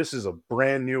 And this is a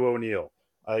brand new O'Neill.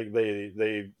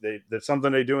 That's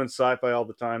something they do in sci-fi all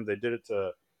the time. They did it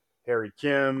to Harry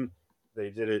Kim. They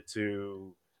did it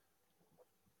to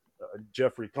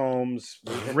Jeffrey Combs.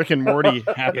 Rick and Morty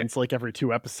happens like every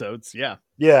 2 episodes. Yeah.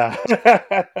 Yeah.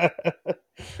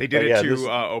 They did it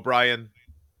to O'Brien.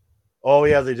 Oh,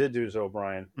 yeah, they did do it to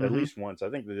O'Brien. At least once. I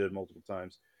think they did it multiple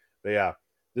times. But yeah,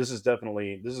 this is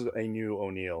a new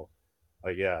O'Neill.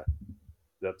 Yeah,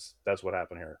 that's what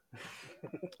happened here.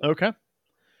 Okay.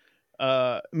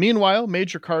 Meanwhile,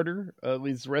 Major Carter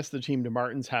leads the rest of the team to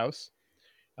Martin's house.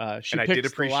 I did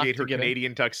appreciate her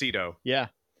Canadian tuxedo. Yeah.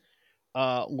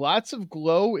 Lots of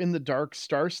glow in the dark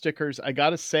star stickers. I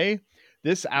gotta say,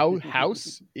 this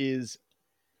house is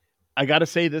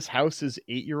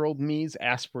 8-year-old me's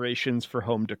aspirations for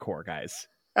home decor, guys.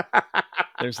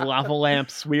 There's lava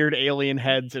lamps, weird alien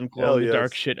heads, and glow in the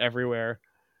dark shit everywhere.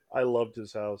 I loved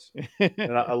his house.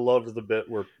 And I loved the bit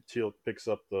where Teal picks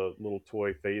up the little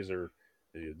toy phaser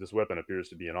This weapon appears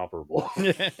to be inoperable.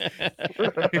 But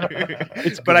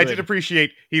I did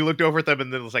appreciate he looked over at them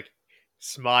and then was like,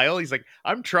 smile. He's like,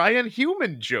 I'm trying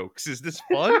human jokes. Is this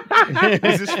fun?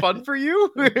 Is this fun for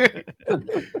you?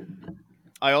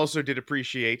 I also did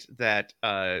appreciate that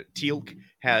Teal'c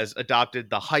has adopted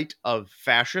the height of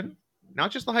fashion,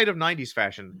 not just the height of 90s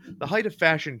fashion, the height of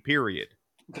fashion, period.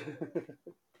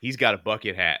 He's got a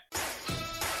bucket hat.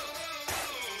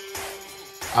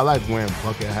 I like wearing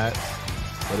bucket hats,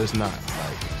 but it's not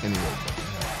like any old bucket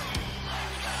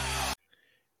hat.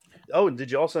 Oh,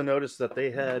 did you also notice that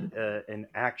they had an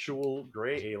actual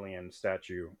gray alien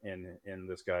statue in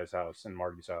this guy's house, in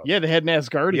Marty's house? Yeah, they had an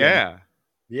Asgardian.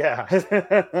 Yeah.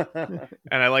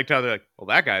 And I liked how they're like, well,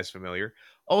 that guy's familiar.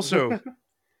 Also,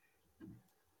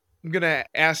 I'm going to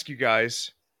ask you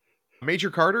guys, Major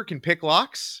Carter can pick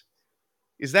locks?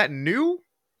 Is that new?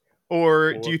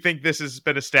 Or do you think this has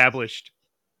been established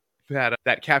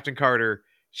that Captain Carter,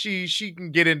 she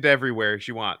can get into everywhere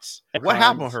she wants? What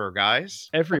happened to her, guys?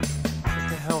 What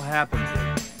the hell happened to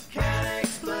her? Can't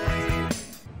explain.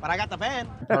 But I got the van.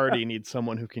 Party needs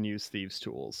someone who can use thieves'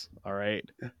 tools. All right.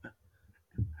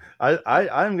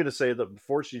 I'm going to say that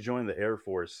before she joined the Air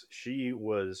Force, she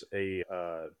was a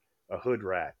hood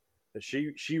rat.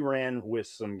 She ran with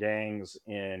some gangs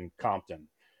in Compton.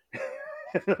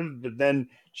 But then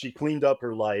she cleaned up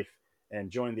her life and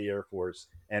joined the Air Force.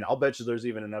 And I'll bet you there's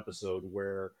even an episode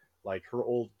where like her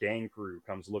old gang crew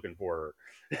comes looking for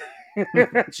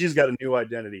her. She's got a new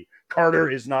identity. Carter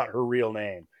is not her real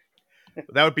name.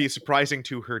 That would be surprising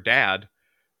to her dad.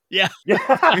 Yeah. Oh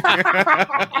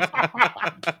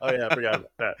yeah, I forgot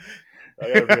about that.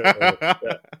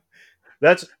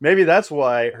 That's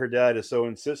why her dad is so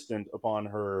insistent upon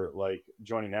her like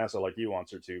joining NASA like he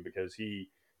wants her to, because he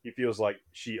feels like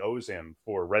she owes him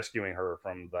for rescuing her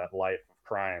from that life of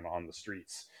crime on the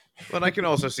streets. But I can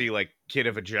also see like kid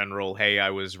of a general, hey,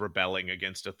 I was rebelling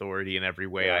against authority in every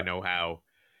way I know how.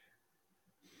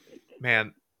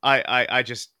 Man, I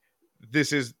just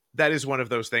that is one of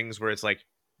those things where it's like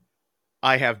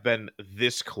I have been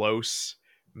this close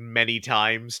many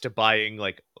times to buying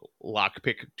like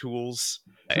lockpick tools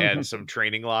and some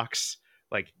training locks.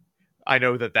 Like I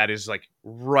know that is like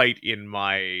right in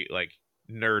my like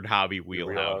nerd hobby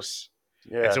wheelhouse.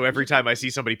 Yeah. And so every time I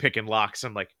see somebody picking locks,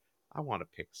 I'm like, I want to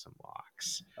pick some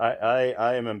locks.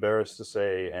 I am embarrassed to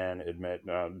say and admit,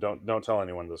 don't tell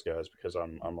anyone this, guys, because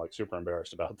I'm like super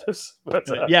embarrassed about this. But,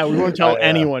 yeah, we won't tell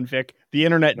anyone, Vic. The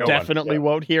internet definitely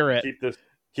won't hear it.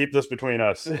 Keep this between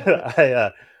us.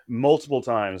 I multiple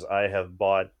times I have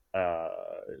bought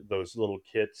those little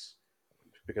kits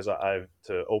because I've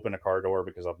to open a car door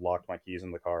because I've locked my keys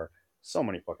in the car so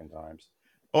many fucking times.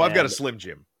 Oh, I've got a Slim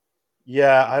Jim.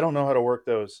 Yeah, I don't know how to work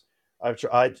those.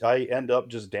 I end up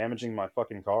just damaging my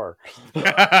fucking car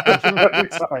every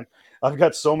time. I've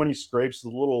got so many scrapes. The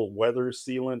little weather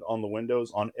sealant on the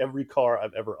windows on every car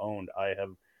I've ever owned, I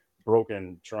have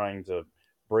broken trying to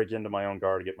break into my own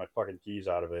car to get my fucking keys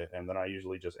out of it, and then I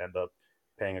usually just end up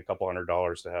paying a couple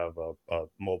 $100 to have a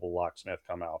mobile locksmith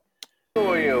come out. Who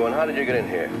are you, and how did you get in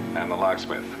here? I'm the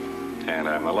locksmith, and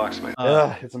I'm the locksmith.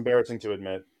 It's embarrassing to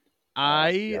admit.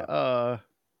 I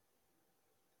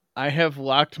have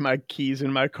locked my keys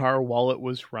in my car while it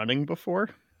was running before.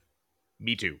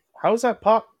 Me too. How is that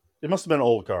pop? It must have been an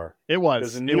old car. It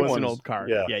was an old car.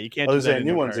 Yeah, you can't. I was saying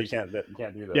new ones. You can't do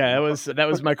that. Yeah, that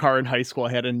was my car in high school.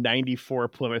 I had a '94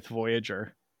 Plymouth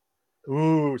Voyager.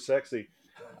 Ooh, sexy.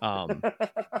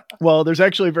 Well, there's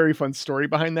actually a very fun story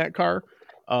behind that car,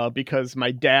 because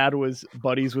my dad was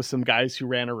buddies with some guys who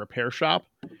ran a repair shop,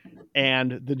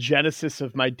 and the genesis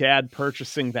of my dad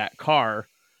purchasing that car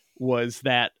was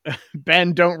that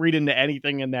Ben, don't read into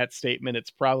anything in that statement.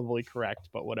 It's probably correct,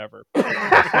 but whatever.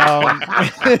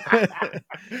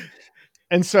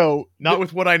 And so not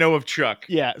with what I know of Chuck.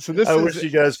 Yeah. So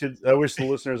I wish the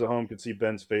listeners at home could see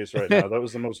Ben's face right now. That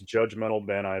was the most judgmental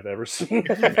Ben I've ever seen.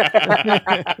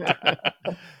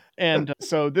 And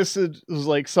so this was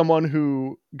like someone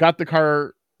who got the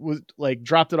car, was like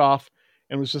dropped it off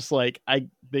and was just like,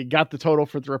 they got the total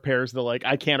for the repairs. They're like,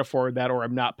 I can't afford that, or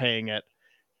I'm not paying it.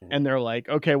 And they're like,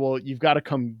 okay, well, you've got to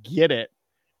come get it.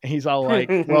 And he's all like,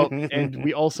 well, and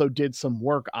we also did some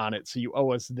work on it, so you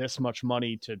owe us this much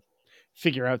money to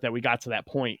figure out that we got to that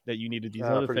point that you needed these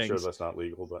other things. I'm pretty sure that's not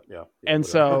legal, but yeah. And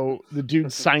so the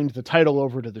dude signed the title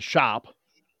over to the shop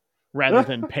rather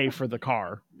than pay for the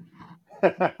car.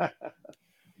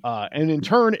 And in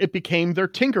turn, it became their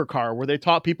tinker car where they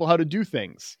taught people how to do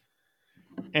things.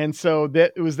 And so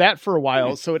it was that for a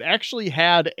while. So it actually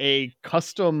had a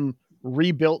custom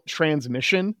rebuilt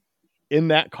transmission in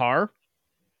that car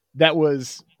that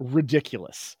was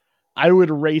ridiculous. I would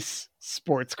race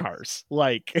sports cars.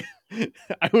 Like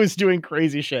I was doing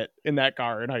crazy shit in that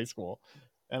car in high school.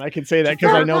 And I can say that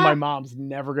because I know my mom's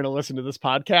never going to listen to this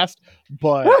podcast,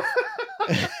 but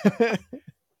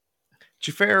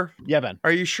Xhafer, yeah, Ben.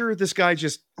 Are you sure this guy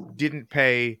just didn't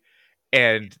pay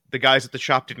and the guys at the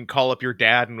shop didn't call up your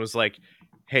dad and was like,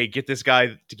 hey, get this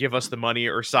guy to give us the money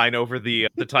or sign over the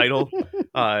title?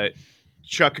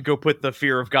 Chuck, go put the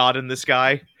fear of God in this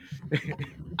guy.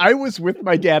 I was with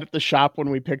my dad at the shop when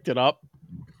we picked it up.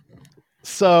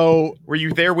 So were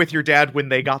you there with your dad when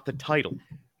they got the title?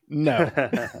 No.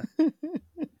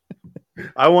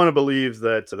 I want to believe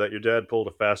that your dad pulled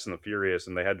a Fast and the Furious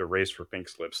and they had to race for pink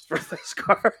slips for this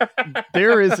car.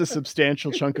 There is a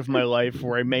substantial chunk of my life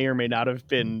where I may or may not have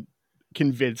been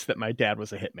convinced that my dad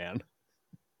was a hitman.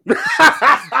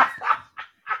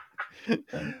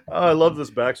 Oh, I love this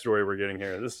backstory we're getting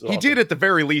here. This is awesome. He did at the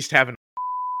very least have an...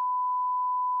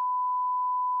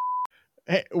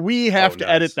 Hey, we have to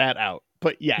edit that out,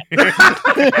 but yeah.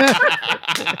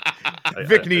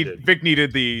 Vic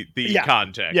needed the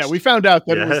context. Yeah, we found out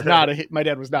that it was not my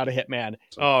dad was not a hitman.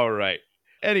 All right.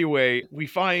 Anyway, we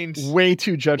find way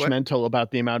too judgmental about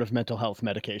the amount of mental health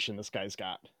medication this guy's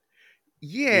got.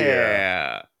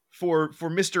 Yeah. For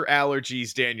Mr.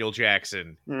 Allergies, Daniel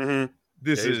Jackson. Mm-hmm.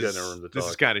 This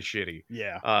is kind of shitty.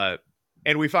 Yeah.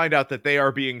 And we find out that they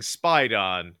are being spied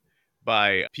on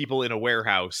by people in a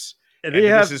warehouse. And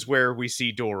this is where we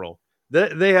see Doral.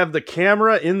 They have the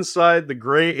camera inside the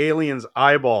gray alien's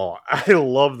eyeball. I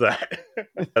love that.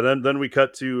 And then we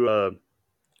cut to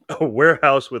a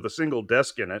warehouse with a single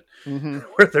desk in it,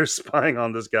 where they're spying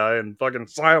on this guy and fucking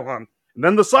Cylon. And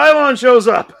then the Cylon shows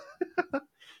up.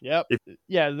 Yep.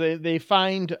 Yeah, they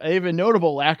have a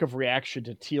notable lack of reaction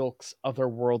to Teal'c's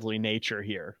otherworldly nature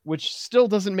here, which still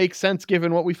doesn't make sense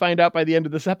given what we find out by the end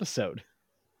of this episode.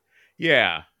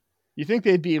 Yeah. You think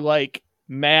they'd be like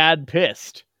mad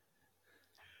pissed.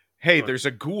 Hey, there's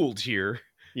a Gould here.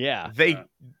 Yeah.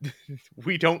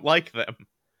 We don't like them.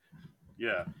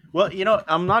 Yeah. Well,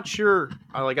 I'm not sure.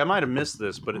 I might have missed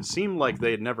this, but it seemed like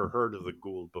they had never heard of the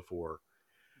Gould before.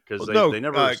 Because they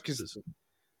never...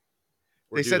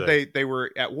 They said they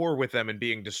were at war with them and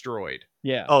being destroyed.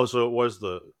 Yeah. Oh, so it was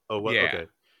the... Oh, well, yeah. Okay.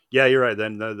 Yeah, you're right.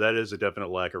 Then that is a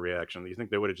definite lack of reaction. You think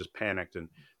they would have just panicked and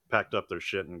packed up their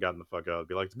shit and gotten the fuck out.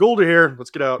 Be like, the Gould are here. Let's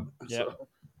get out. Yeah. So.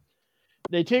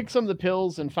 They take some of the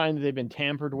pills and find that they've been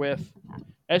tampered with.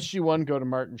 SG1 go to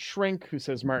Martin Shrink, who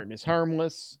says Martin is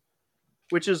harmless.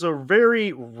 Which is a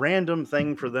very random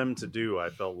thing for them to do, I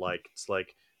felt like. It's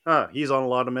like, he's on a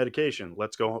lot of medication.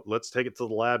 Let's take it to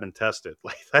the lab and test it.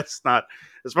 Like, that's not,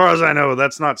 as far as I know,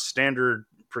 that's not standard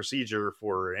procedure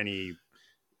for any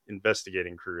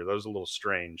investigating crew. That was a little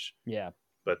strange. Yeah.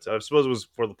 But I suppose it was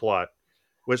for the plot.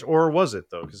 Or was it,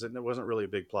 though? Because it wasn't really a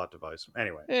big plot device.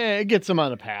 Anyway. It gets them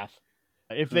on the path.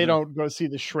 If they don't go see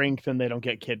the Shrink, then they don't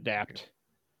get kidnapped.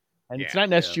 And it's not an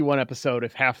SG1 episode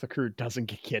if half the crew doesn't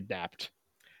get kidnapped.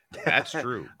 That's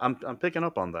true. I'm picking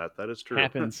up on that. That is true.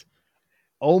 Happens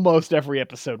almost every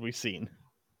episode we've seen.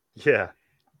 Yeah.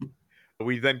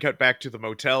 We then cut back to the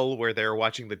motel where they're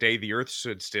watching The Day the Earth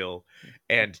Stood Still,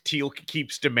 and Teal'c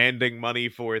keeps demanding money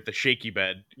for the shaky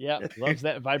bed. Yeah, loves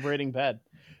that vibrating bed.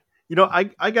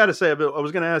 I got to say, I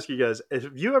was going to ask you guys,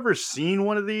 have you ever seen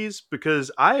one of these?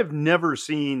 Because I have never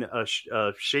seen a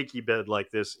shaky bed like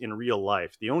this in real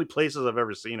life. The only places I've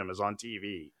ever seen them is on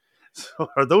TV. So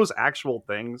are those actual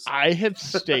things? I have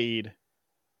stayed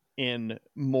in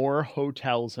more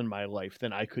hotels in my life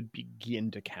than I could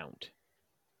begin to count.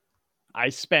 I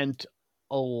spent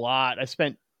a lot. I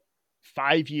spent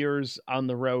 5 years on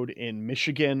the road in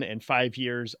Michigan and 5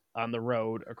 years on the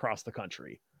road across the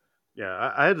country.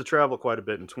 Yeah, I had to travel quite a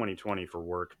bit in 2020 for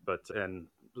work, and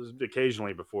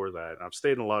occasionally before that. I've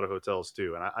stayed in a lot of hotels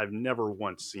too, and I've never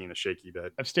once seen a shaky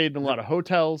bed. I've stayed in a lot of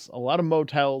hotels, a lot of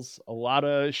motels, a lot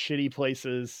of shitty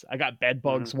places. I got bed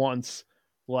bugs once,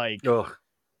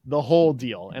 the whole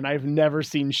deal, and I've never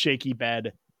seen shaky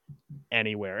bed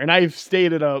anywhere. And I've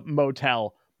stayed at a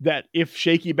motel that if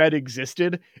shaky bed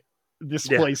existed, this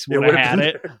place would have had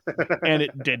it, and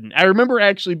it didn't. I remember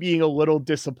actually being a little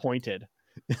disappointed.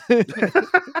 Yeah.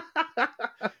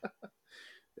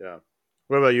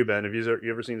 What about you, Ben? Have you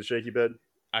ever seen the shaky bed?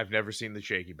 I've never seen the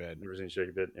shaky bed. Never seen the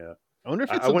shaky bed. Yeah. I wonder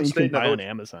if it's something you can buy on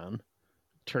Amazon.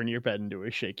 Turn your bed into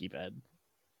a shaky bed.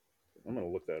 I'm gonna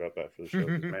look that up after the show.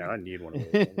 Man, I need one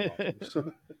of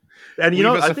those. And leave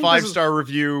us a 5-star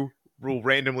review. We'll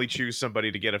randomly choose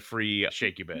somebody to get a free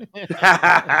shaky bed.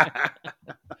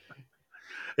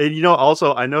 And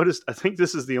also, I noticed. I think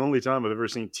this is the only time I've ever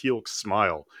seen Teal'c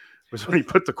smile. Was when he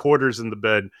put the quarters in the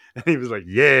bed and he was like,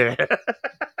 "Yeah."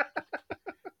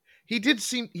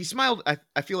 he smiled,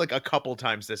 I feel like a couple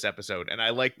times this episode, and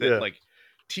I like that like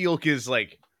Teal'c is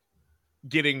like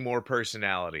getting more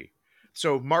personality.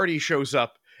 So Marty shows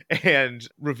up and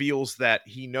reveals that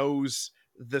he knows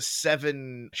the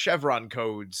 7 chevron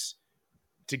codes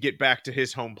to get back to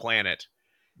his home planet.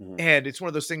 And it's one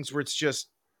of those things where it's just,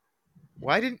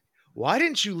 why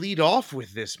didn't you lead off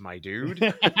with this, my dude?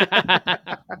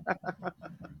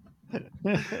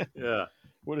 Yeah.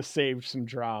 Would have saved some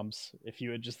drams if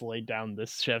you had just laid down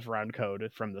this chevron code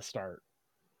from the start.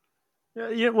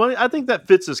 Yeah, well, I think that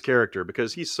fits his character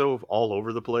because he's so all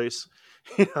over the place.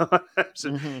 You know,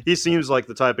 he seems like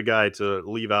the type of guy to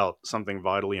leave out something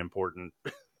vitally important.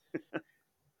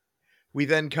 We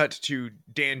then cut to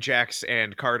Dan, Jax,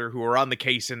 and Carter, who are on the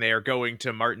case, and they are going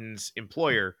to Martin's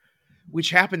employer, which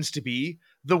happens to be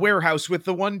the warehouse with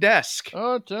the one desk.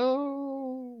 Oh,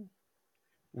 no.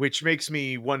 Which makes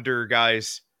me wonder,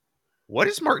 guys, what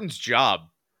is Martin's job?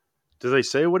 Do they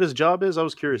say what his job is? I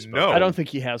was curious about that. I don't think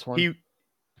he has one.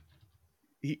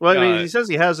 He says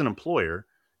he has an employer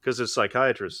because his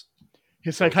psychiatrist.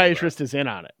 His psychiatrist is in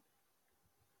on it.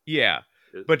 Yeah.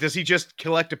 But does he just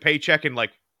collect a paycheck and,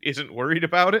 like, isn't worried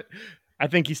about it? I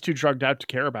think he's too drugged out to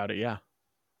care about it, yeah.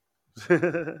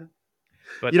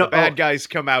 But the bad guys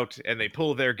come out and they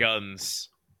pull their guns.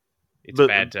 It's a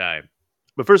bad time.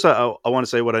 But first, I want to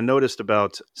say what I noticed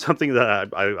about something that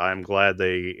I'm glad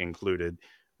they included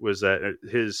was that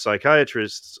his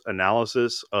psychiatrist's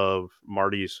analysis of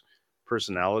Marty's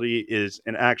personality is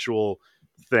an actual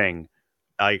thing.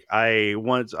 I've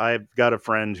got a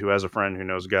friend who has a friend who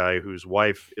knows a guy whose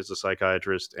wife is a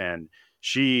psychiatrist, and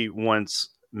she once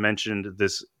mentioned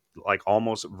this like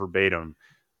almost verbatim.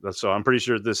 So I'm pretty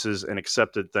sure this is an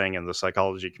accepted thing in the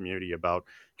psychology community about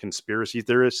conspiracy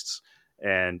theorists.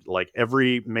 And like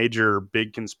every major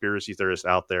big conspiracy theorist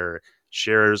out there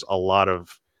shares a lot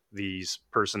of these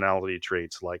personality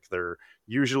traits. Like they're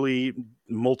usually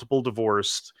multiple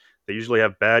divorced. They usually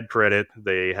have bad credit.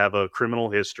 They have a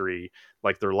criminal history.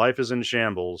 Like their life is in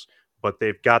shambles, but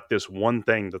they've got this one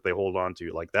thing that they hold on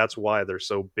to. Like that's why they're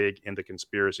so big into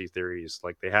conspiracy theories.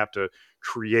 Like they have to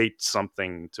create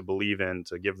something to believe in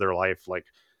to give their life like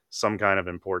some kind of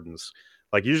importance.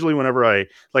 Like usually whenever on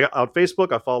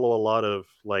Facebook, I follow a lot of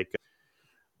like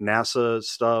NASA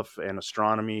stuff and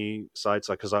astronomy sites,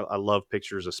 like because I love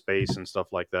pictures of space and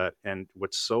stuff like that. And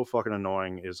what's so fucking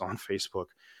annoying is on Facebook,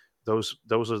 those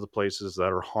are the places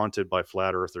that are haunted by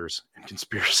flat earthers and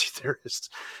conspiracy theorists.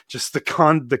 Just the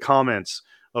comments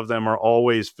of them are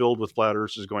always filled with flat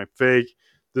earthers going, fake,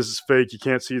 this is fake, you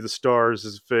can't see the stars,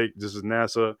 this is fake, this is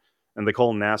NASA. And they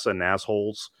call NASA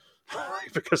nassholes.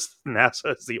 Because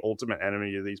NASA is the ultimate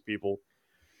enemy of these people.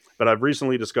 But I've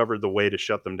recently discovered the way to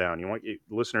shut them down. You want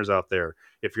listeners out there,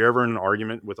 if you're ever in an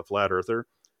argument with a flat earther,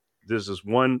 this is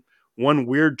one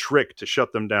weird trick to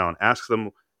shut them down. Ask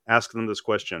them this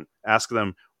question. Ask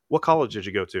them, what college did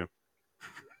you go to?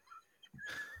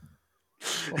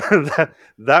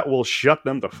 that will shut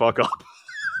them the fuck up.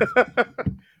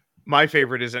 My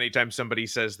favorite is anytime somebody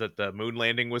says that the moon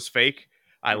landing was fake,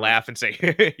 I laugh and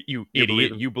say, you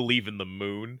idiot, you believe in the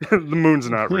moon? The moon's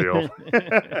not real.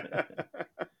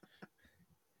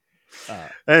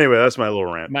 Anyway, that's my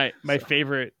little rant. My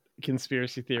favorite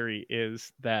conspiracy theory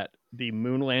is that the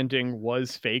moon landing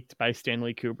was faked by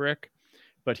Stanley Kubrick,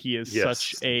 but he is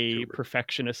such a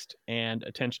perfectionist and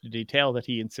attention to detail that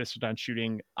he insisted on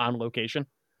shooting on location.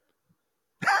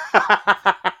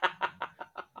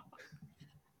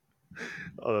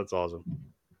 Oh, that's awesome.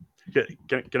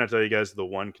 Can I tell you guys the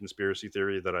one conspiracy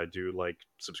theory that I do like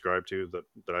subscribe to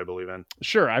that I believe in?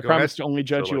 Sure. I promise to only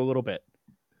judge you a little bit.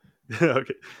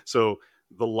 Okay. So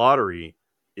the lottery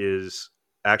is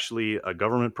actually a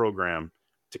government program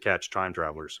to catch time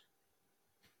travelers.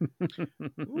 Because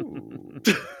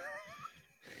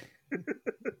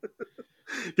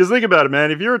think about it,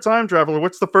 man. If you're a time traveler,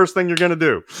 what's the first thing you're going to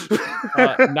do?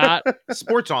 Not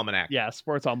Sports Almanac. Yeah,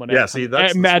 Sports Almanac. Yeah, see,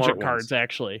 that's magic cards,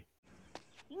 actually.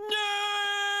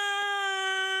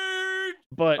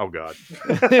 But oh god.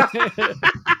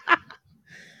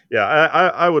 Yeah,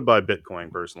 I would buy Bitcoin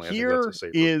personally. Here I think that's a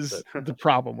is the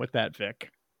problem with that,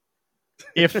 Vic.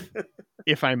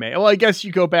 If I may. Well, I guess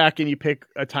you go back and you pick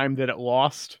a time that it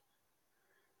lost.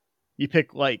 You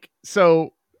pick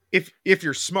if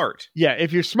you're smart. Yeah,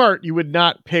 if you're smart, you would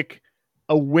not pick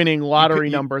a winning lottery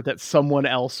number that someone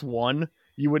else won.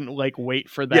 You wouldn't wait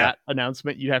for that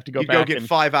announcement. You'd have to go back. Go get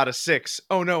 5 out of 6.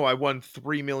 Oh no, I won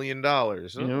 $3 million.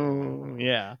 Oh,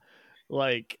 yeah.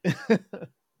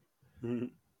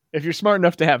 If you're smart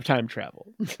enough to have time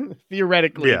travel,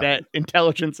 theoretically, that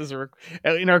intelligence is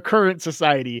in our current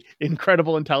society,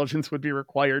 incredible intelligence would be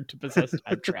required to possess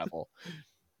time travel.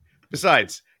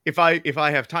 Besides, if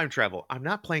I have time travel, I'm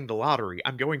not playing the lottery.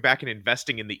 I'm going back and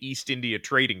investing in the East India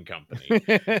Trading Company.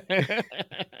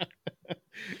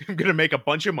 I'm going to make a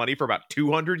bunch of money for about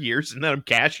 200 years, and then I'm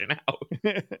cashing out.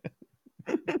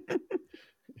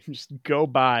 Just go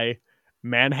buy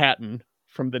Manhattan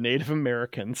from the Native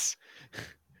Americans.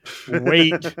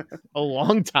 Wait a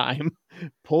long time.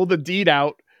 Pull the deed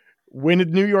out when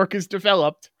New York is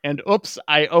developed, and oops,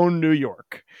 I own New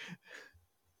York.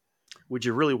 Would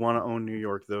you really want to own New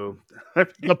York, though?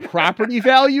 The property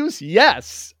values?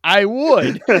 Yes, I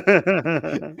would.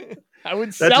 I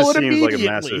would sell it immediately.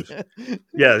 Like a massive...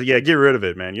 Yeah, get rid of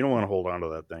it, man. You don't want to hold on to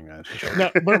that thing, man. No,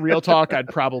 but real talk, I'd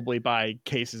probably buy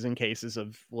cases and cases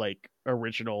of like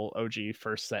original OG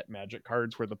first set Magic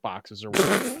cards where the boxes are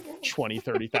worth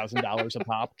 $20,000-$30,000 a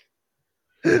pop.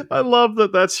 I love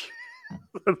that.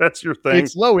 That's your thing.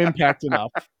 It's low impact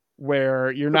enough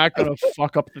where you're not going to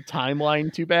fuck up the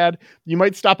timeline too bad. You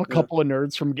might stop a couple of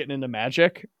nerds from getting into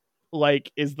Magic,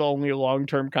 like, is the only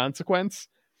long-term consequence.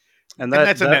 And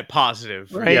that's a net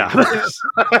positive. Right? Yeah.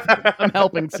 I'm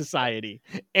helping society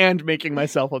and making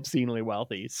myself obscenely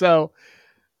wealthy. So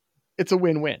it's a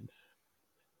win-win.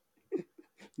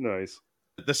 Nice.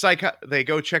 They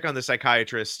go check on the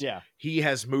psychiatrist. Yeah. He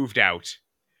has moved out.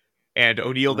 And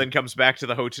O'Neill then comes back to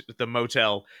the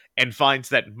motel and finds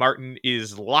that Martin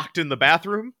is locked in the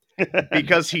bathroom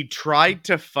because he tried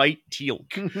to fight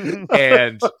Teal'c.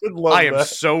 And I am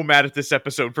so mad at this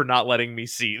episode for not letting me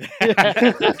see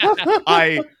that.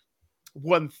 I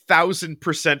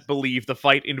 1000% believe the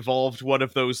fight involved one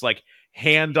of those like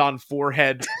hand on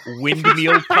forehead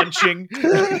windmill punching.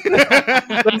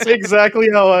 That's exactly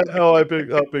how I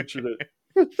pictured it.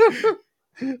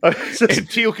 And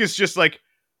Teal'c is just like,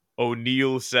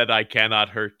 O'Neill said I cannot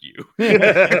hurt you.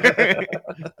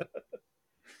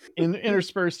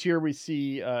 Interspersed here, we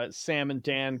see Sam and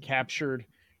Dan captured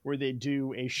where they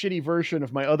do a shitty version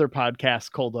of my other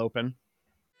podcast, Cold Open.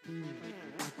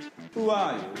 Who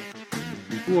are you?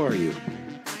 Who are you?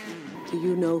 Do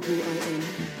you know who I am?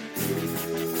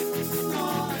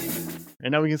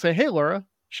 And now we can say, hey, Laura,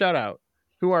 shout out.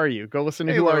 Who are you? Go listen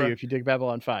to Who Laura. Are You if you dig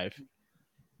Babylon 5.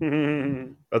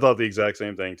 I thought the exact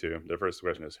same thing too. The first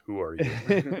question is, who are you?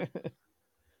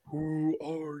 Who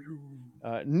are you?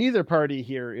 Neither party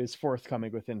here is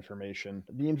forthcoming with information.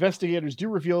 The investigators do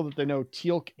reveal that they know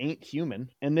Teal'c ain't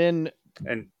human. And then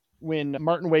when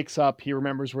Martin wakes up, he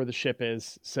remembers where the ship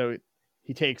is. So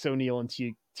he takes O'Neill and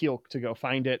Teal'c to go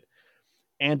find it.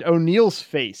 And O'Neill's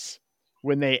face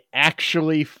when they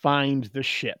actually find the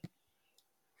ship.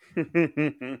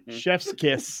 Chef's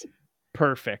kiss.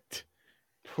 Perfect.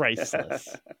 Priceless.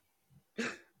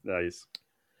 Nice.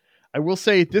 I will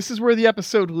say this is where the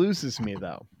episode loses me,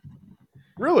 though.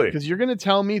 Really? Because you're going to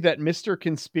tell me that Mr.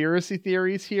 Conspiracy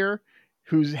Theories here,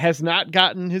 who has not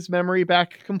gotten his memory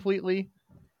back completely,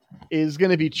 is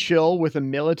going to be chill with a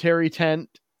military tent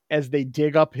as they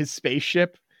dig up his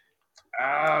spaceship.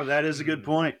 Ah, that is a good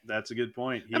point. That's a good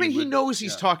point. He knows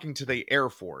he's talking to the Air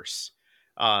Force.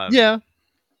 Yeah.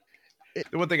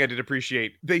 The one thing I did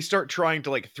appreciate, they start trying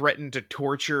to like threaten to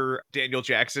torture Daniel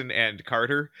Jackson and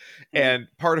Carter. And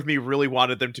part of me really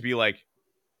wanted them to be like,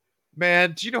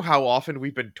 man, do you know how often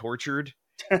we've been tortured?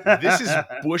 This is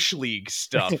Bush League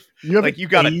stuff. You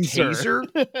got a taser?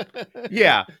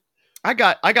 Yeah. I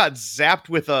got zapped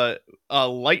with a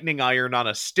lightning iron on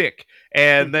a stick.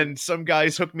 And then some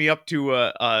guys hooked me up to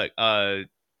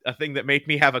a thing that made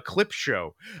me have a clip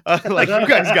show. Like, you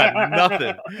guys got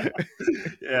nothing.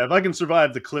 Yeah, if I can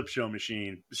survive the clip show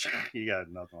machine, you got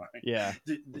nothing. Yeah.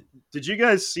 Did you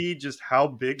guys see just how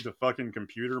big the fucking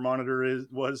computer monitor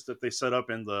was that they set up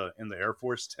in the Air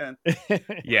Force tent?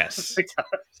 Yes.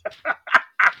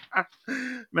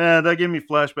 Man, that gave me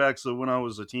flashbacks of when I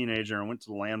was a teenager and went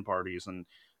to LAN parties and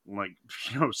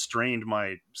strained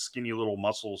my skinny little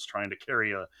muscles trying to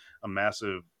carry a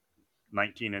massive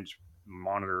 19-inch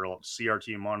monitor,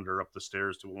 CRT monitor up the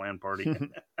stairs to a LAN party.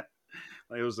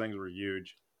 Like, those things were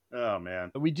huge. Oh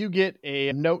man. We do get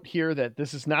a note here that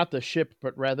this is not the ship,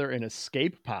 but rather an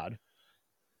escape pod.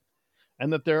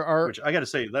 And that there are... Which I gotta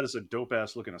say, that is a dope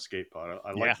ass looking escape pod.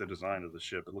 I like the design of the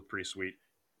ship. It looked pretty sweet.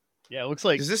 Yeah, it looks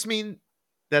like... Does this mean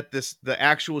that the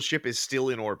actual ship is still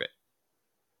in orbit?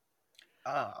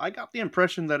 I got the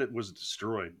impression that it was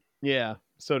destroyed. Yeah,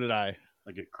 so did I.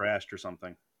 Like it crashed or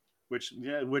something.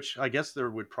 Which I guess there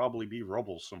would probably be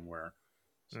rubble somewhere.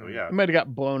 So yeah. It might have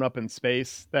got blown up in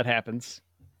space. That happens.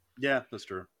 Yeah, that's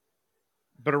true.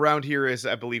 But around here, as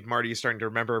I believe Marty is starting to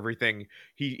remember everything,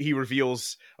 he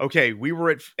reveals, okay, we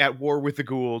were at war with the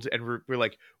Goa'uld, and we're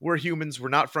like, we're humans, we're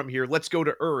not from here, let's go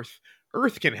to Earth.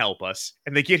 Earth can help us.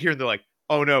 And they get here and they're like,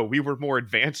 oh no, we were more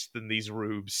advanced than these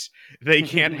rubes. They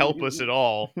can't help us at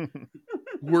all.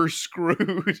 We're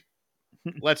screwed.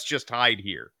 Let's just hide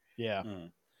here. Yeah.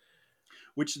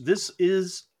 Which this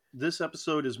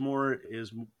episode is more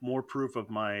proof of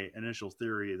my initial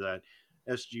theory that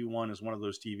SG1 is one of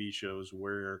those TV shows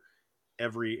where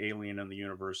every alien in the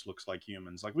universe looks like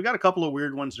humans. Like, we got a couple of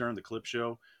weird ones during the clip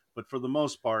show, but for the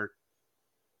most part,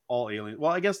 all aliens.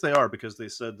 Well, I guess they are, because they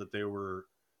said that they were.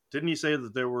 Didn't he say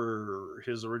that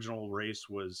his original race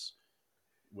was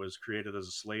created as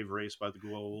a slave race by the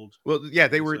Goa'uld? Well, yeah,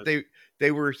 they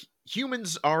were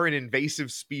humans are an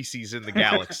invasive species in the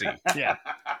galaxy. Yeah.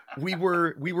 We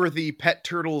were the pet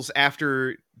turtles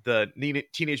after the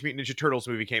Teenage Mutant Ninja Turtles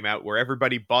movie came out, where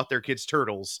everybody bought their kids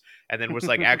turtles and then was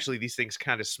like, actually, these things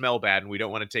kind of smell bad and we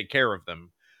don't want to take care of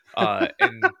them.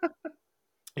 And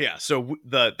yeah, so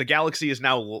the galaxy is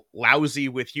now lousy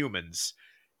with humans,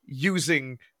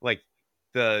 using like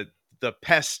the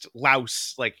pest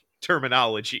louse like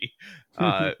terminology.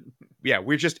 Yeah,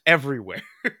 we're just everywhere.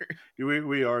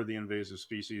 we are the invasive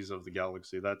species of the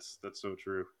galaxy. That's so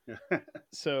true.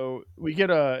 So we get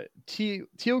a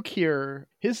Teal'c here.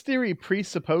 His theory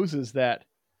presupposes that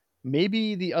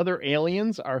maybe the other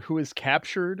aliens are who has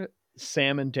captured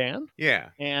Sam and Dan. Yeah.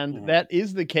 And that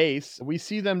is the case. We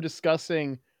see them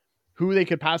discussing who they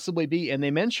could possibly be, and they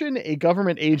mention a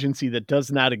government agency that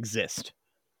does not exist.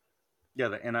 Yeah,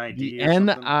 the NID. The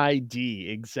NID,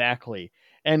 exactly.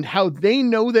 And how they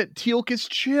know that Teal'c is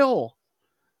chill.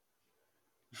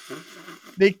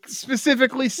 They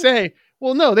specifically say,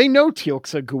 well, no, they know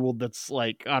Teal'c's a Goa'uld that's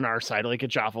like on our side, like a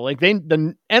Xhafer. Like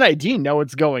the NID know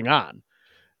what's going on,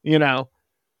 you know?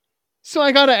 So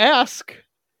I gotta ask,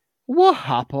 what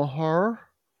happened to her?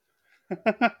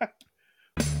 What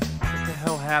the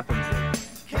hell happened?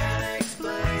 Can't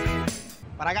explain,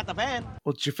 but I got the van.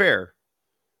 Well, Xhafer,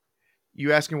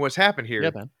 you asking what's happened here?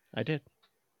 Yeah, Ben, I did.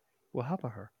 What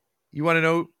happened to her? You want to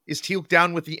know, is Teal'c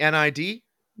down with the NID?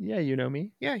 Yeah, you know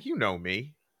me. Yeah, you know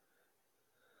me.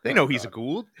 They know he's a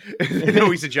Goa'uld. They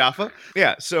know he's a Xhafer.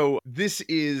 Yeah, so this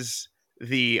is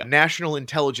the National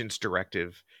Intelligence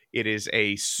Directive. It is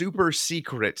a super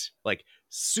secret, like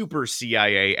super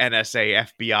CIA, NSA,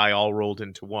 FBI all rolled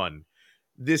into one.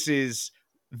 This is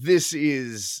the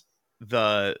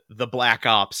Black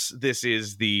Ops. This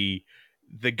is the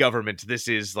government. This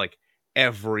is like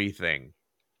everything.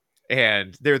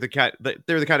 And they're the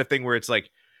kind of thing where it's like,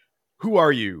 who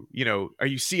are you? You know, are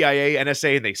you CIA,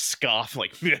 NSA? And they scoff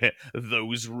like,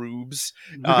 those rubes.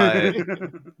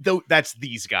 Though that's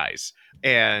these guys.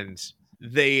 And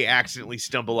they accidentally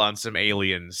stumble on some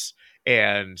aliens,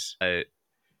 and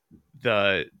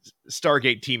the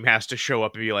Stargate team has to show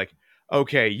up and be like,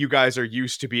 okay, you guys are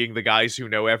used to being the guys who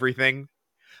know everything.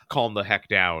 Calm the heck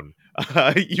down.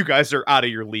 You guys are out of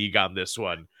your league on this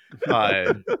one.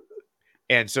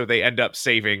 And so they end up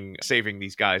saving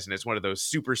these guys, and it's one of those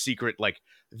super secret, like,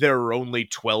 there are only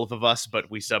 12 of us,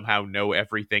 but we somehow know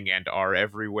everything and are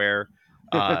everywhere.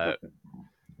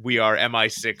 We are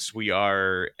MI6, we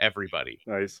are everybody.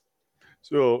 Nice.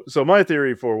 So my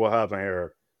theory for what happened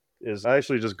here is, I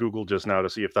actually just Googled just now to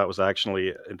see if that was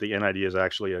actually, the NID is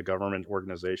actually a government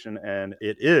organization, and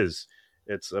it is.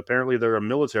 It's apparently they're a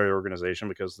military organization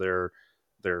because their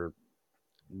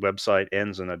website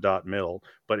ends in a .mil,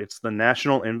 but it's the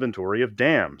National Inventory of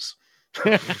Dams.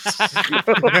 So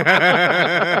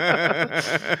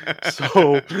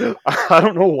I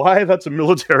don't know why that's a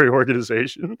military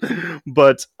organization,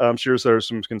 but I'm sure there's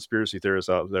some conspiracy theorists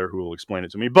out there who will explain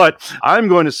it to me. But I'm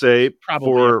going to say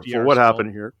for what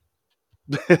happened here,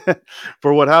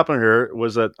 for what happened here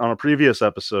was that on a previous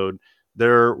episode,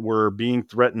 there were being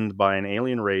threatened by an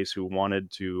alien race who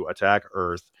wanted to attack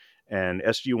Earth. And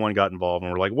SG1 got involved,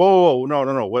 and we're like, whoa,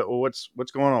 no. What's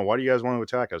going on? Why do you guys want to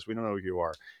attack us? We don't know who you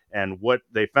are. And what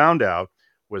they found out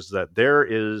was that there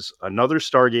is another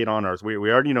Stargate on Earth. We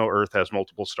already know Earth has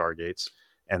multiple Stargates.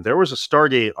 And there was a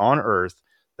Stargate on Earth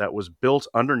that was built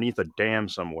underneath a dam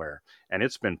somewhere. And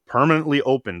it's been permanently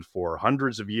opened for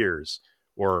hundreds of years.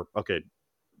 Or,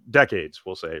 decades,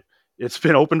 we'll say. It's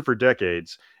been open for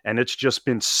decades, and it's just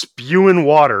been spewing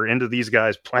water into these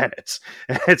guys' planets.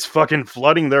 And it's fucking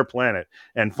flooding their planet.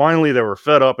 And finally, they were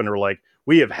fed up, and they were like,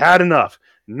 we have had enough.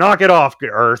 Knock it off,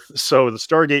 Earth. So the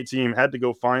Stargate team had to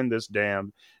go find this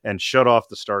dam and shut off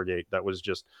the Stargate that was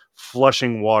just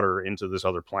flushing water into this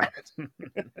other planet.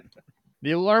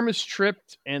 The alarm is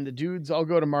tripped, and the dudes all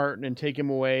go to Martin and take him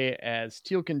away as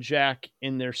Teal'c and Jack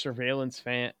in their surveillance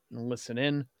van and listen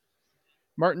in.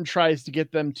 Martin tries to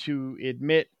get them to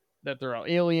admit that they're all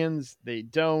aliens. They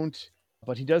don't,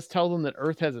 but he does tell them that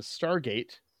Earth has a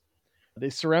Stargate. They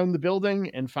surround the building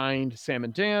and find Sam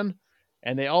and Dan.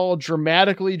 and they all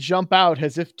dramatically jump out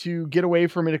as if to get away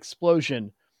from an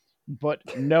explosion, but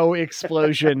no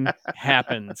explosion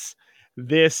happens.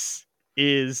 This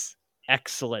is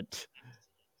excellent.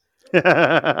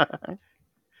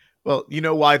 Well, you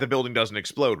know why the building doesn't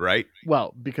explode, right?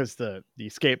 Well, because the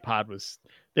escape pod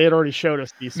they had already showed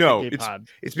us the escape pod.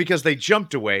 It's because they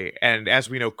jumped away, and as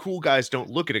we know, cool guys don't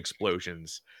look at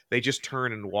explosions. They just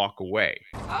turn and walk away.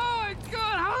 Oh my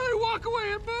God, how do they walk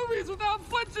away in movies without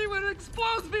flinching when it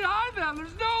explodes behind them?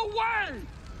 There's no way!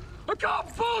 I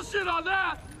call bullshit on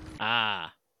that!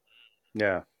 Ah.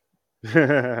 Yeah.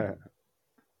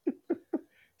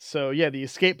 So, yeah, the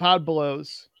escape pod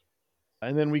blows.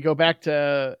 And then we go back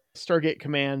to Stargate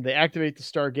Command. They activate the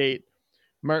Stargate.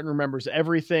 Martin remembers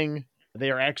everything. They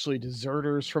are actually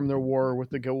deserters from their war with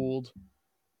the Goa'uld.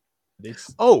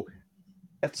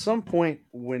 At some point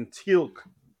when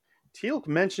Teal'c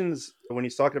mentions, when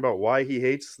he's talking about why he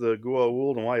hates the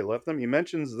Goa'uld and why he left them, he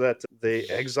mentions that they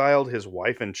exiled his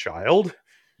wife and child.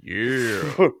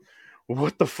 Yeah.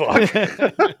 What the fuck?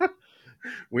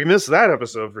 We missed that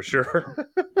episode for sure.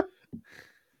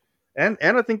 And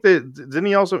I think didn't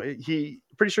he also,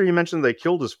 pretty sure he mentioned they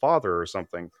killed his father or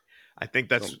something. I think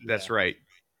that's right.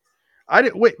 I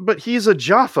didn't wait, but he's a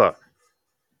Xhafer.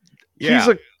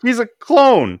 Yeah. He's a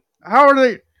clone. How are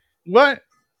they? What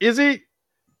is he?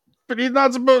 But he's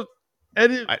not supposed.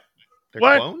 They're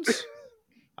what? Clones?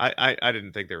 I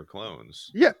didn't think they were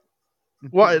clones. Yeah.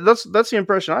 Well, that's the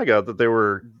impression I got, that they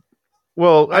were.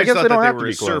 Well, I guess they don't have to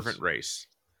be a clones. servant race.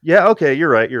 Yeah. Okay. You're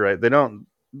right. They don't.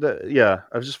 Yeah.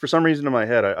 I was just, for some reason in my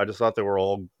head, I just thought they were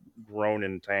all grown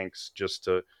in tanks just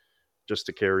to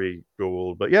carry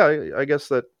Goa'uld. But yeah, I guess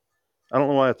that. I don't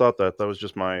know why I thought that. That was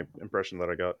just my impression that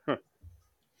I got. Huh.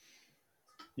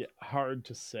 Yeah, hard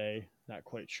to say. Not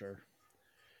quite sure.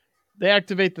 They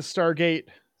activate the Stargate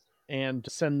and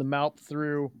send the Malp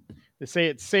through. They say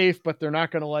it's safe, but they're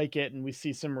not going to like it. And we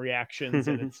see some reactions,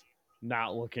 and it's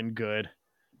not looking good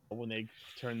when they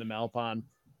turn the Malp on.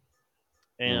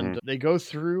 And they go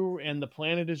through, and the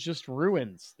planet is just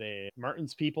ruins.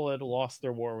 Martin's people had lost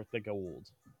their war with the Goa'uld.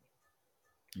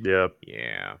 Yep.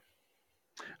 Yeah.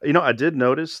 You know, I did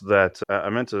notice that, I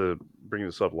meant to bring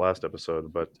this up last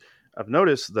episode, but I've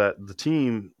noticed that the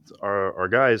team, our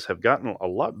guys, have gotten a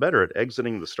lot better at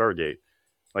exiting the Stargate.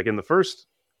 Like in the first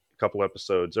couple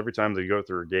episodes, every time they go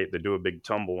through a gate, they do a big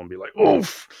tumble and be like,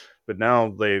 oof! But now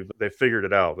they've figured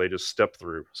it out. They just step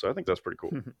through. So I think that's pretty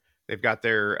cool. They've got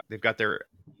their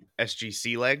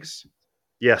SGC legs.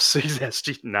 Yes,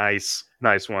 SG. Nice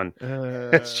one.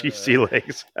 SGC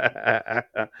legs.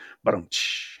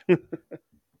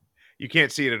 You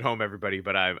can't see it at home, everybody,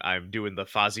 but I'm doing the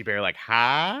Fozzy Bear, like,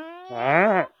 ha.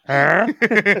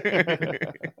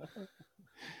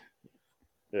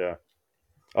 Yeah,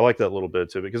 I like that little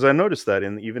bit too, because I noticed that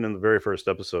even in the very first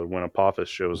episode, when Apophis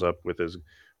shows up with his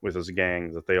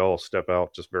gang, that they all step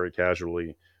out just very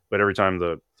casually. But every time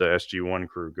the SG1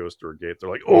 crew goes through a gate, they're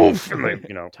like, oof, and they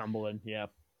tumbling. Yeah.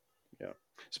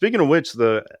 Speaking of which,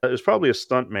 it's probably a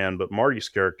stunt man, but Marty's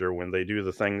character, when they do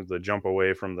the jump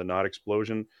away from the not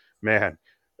explosion, man,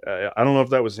 I don't know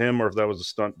if that was him or if that was a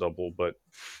stunt double, but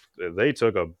they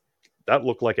took that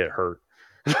looked like it hurt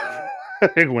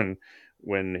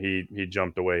when he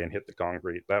jumped away and hit the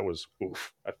concrete. That was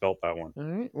oof. I felt that one. All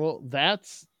right. Well,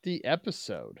 that's the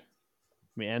episode.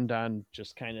 We end on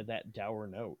just kind of that dour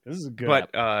note. This is a good.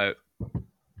 But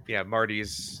yeah,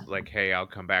 Marty's like, "Hey, I'll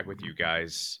come back with you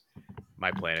guys.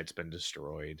 My planet's been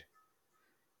destroyed."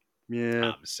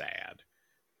 Yeah, I'm sad.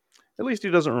 At least he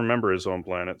doesn't remember his own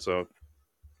planet, so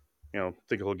I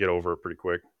think he'll get over it pretty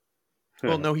quick.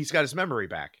 Well, no, he's got his memory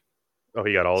back. Oh,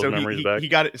 he got all his memories back? He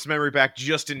got his memory back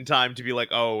just in time to be like,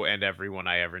 oh, and everyone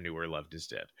I ever knew or loved is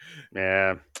dead.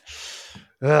 Yeah.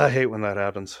 I hate when that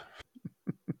happens.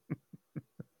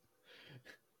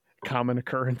 Common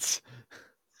occurrence.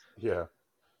 Yeah.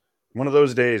 One of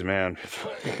those days, man.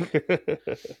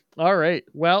 All right.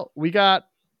 Well, we got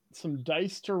some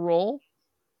dice to roll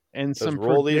and some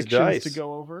predictions to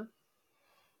go over.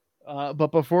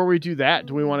 But before we do that,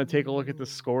 do we want to take a look at the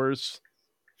scores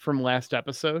from last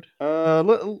episode?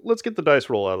 Let's get the dice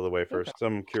roll out of the way first. Okay.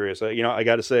 I'm curious. I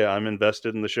got to say, I'm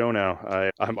invested in the show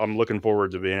now. I'm looking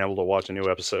forward to being able to watch a new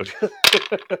episode.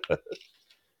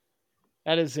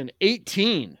 That is an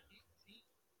 18.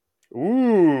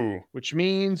 Ooh. Which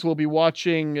means we'll be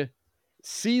watching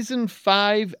season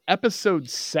 5, episode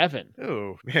 7.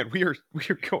 Oh man, we are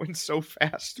going so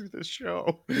fast through this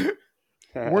show.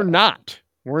 We're not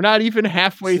even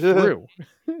halfway through.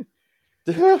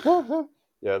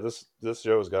 Yeah, this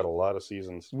show's got a lot of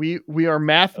seasons. We are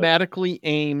mathematically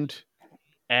aimed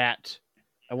at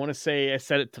I want to say I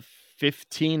set it to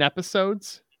 15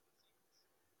 episodes.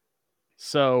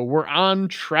 So we're on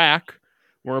track.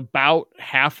 We're about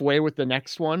halfway with the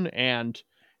next one, and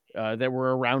that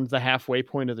we're around the halfway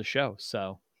point of the show.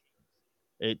 So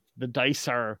the dice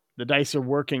are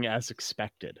working as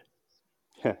expected.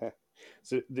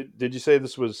 So did you say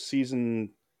this was season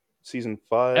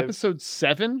 5? Episode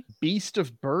 7, Beast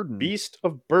of Burden. Beast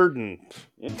of Burden.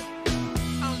 Yeah.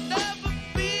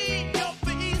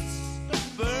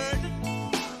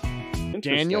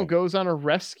 Daniel goes on a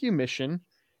rescue mission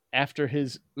after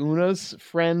his Una's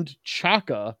friend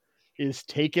Chaka is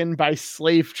taken by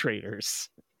slave traders.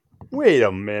 Wait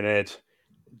a minute.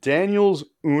 Daniel's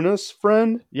Una's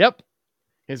friend? Yep.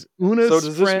 His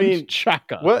Una's friend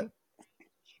Chaka. What?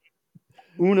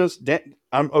 Una's...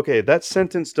 okay, that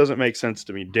sentence doesn't make sense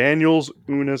to me. Daniel's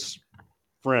Una's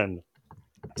friend.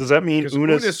 Does that mean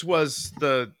Unis was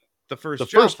the first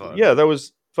Jaffa? Yeah, that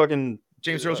was fucking...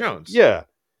 James Earl Jones. Yeah.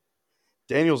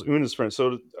 Daniel's Una's friend.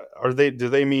 So do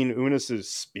they mean Unis's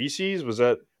species? Was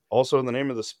that also the name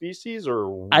of the species or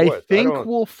what? I think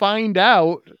we'll find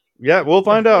out. Yeah, we'll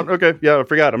find out. Okay. Yeah, I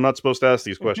forgot. I'm not supposed to ask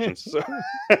these questions. So.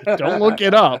 Don't look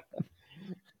it up.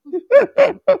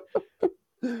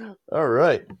 All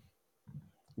right.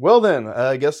 Well then,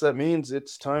 I guess that means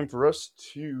it's time for us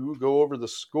to go over the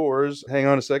scores. Hang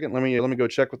on a second. Let me go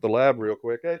check with the lab real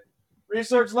quick. Hey,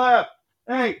 research lab.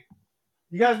 Hey,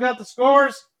 you guys got the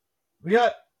scores? Are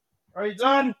you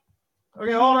done?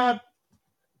 Okay, hold on.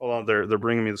 Hold on, they're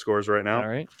bringing me the scores right now. All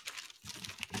right.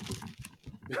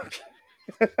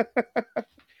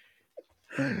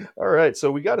 All right,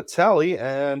 so we got a tally,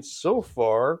 and so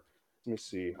far, let me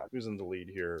see who's in the lead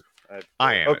here.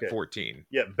 I am at 14.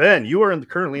 Yeah, Ben, you are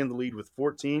currently in the lead with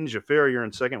 14. Xhafer, you're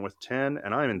in second with 10,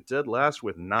 and I'm in dead last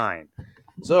with 9.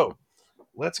 So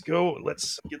let's go.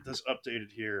 Let's get this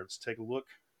updated here. Let's take a look.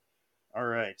 All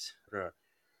right.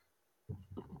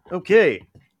 Okay,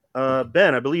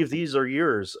 Ben, I believe these are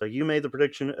yours. You made the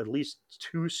prediction at least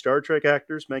 2 Star Trek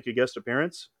actors make a guest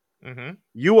appearance. Mm-hmm.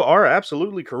 You are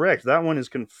absolutely correct. That one is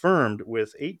confirmed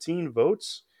with 18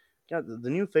 votes. God, the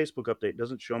new Facebook update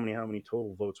doesn't show me how many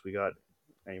total votes we got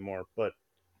anymore, but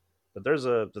there was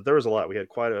a lot. We had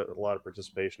quite a lot of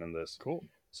participation in this. Cool.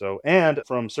 So, and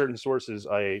from certain sources,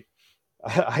 I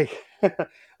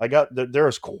got there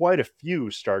is quite a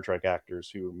few Star Trek actors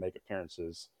who make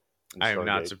appearances. I am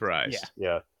not surprised.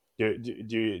 Yeah. Do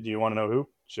you want to know who?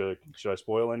 Should I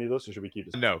spoil any of this, or should we keep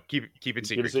it? No, keep it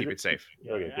secret. Keep it safe.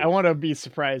 Okay. I want to be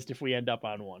surprised if we end up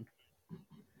on one.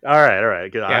 All right.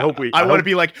 Yeah, I hope we. I want to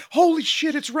be like, holy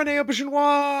shit! It's Rene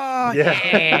Auberginois.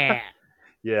 Yeah.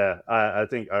 Yeah. I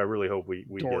think I really hope we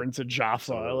Dorn's a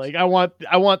Xhafer. Like I want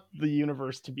the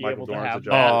universe to be Michael able to Dorn's have a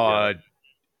that.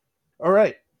 All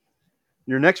right.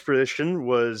 Your next prediction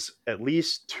was at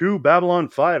least 2 Babylon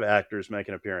 5 actors make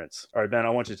an appearance. All right, Ben,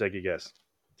 I want you to take a guess.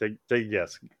 Take a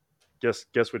guess.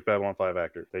 Guess which Babylon 5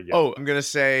 actor. Take a guess. Oh, I'm gonna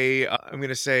say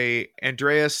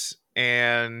Andreas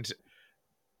and.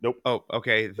 Nope. Oh,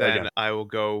 okay. Then I will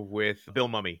go with Bill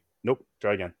Mummy. Nope.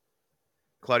 Try again.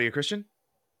 Claudia Christian.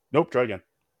 Nope. Try again.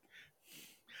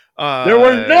 There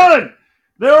were none.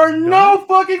 There are no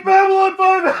fucking Babylon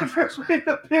 5 actors making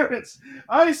an appearance.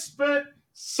 I spent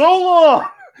so long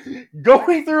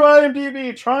going through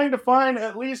IMDb trying to find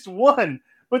at least one,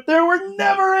 but there were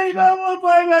never any Babylon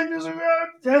 5 actors around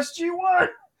SG1.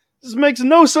 This makes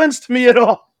no sense to me at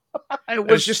all. It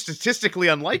was just statistically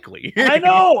unlikely. I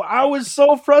know. I was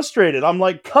so frustrated. I'm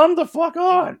like, come the fuck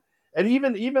on. And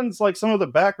even like some of the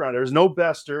background, there's no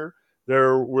Bester.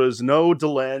 There was no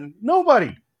Delenn.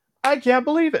 Nobody. I can't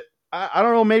believe it. I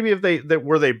don't know. Maybe if they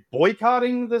were they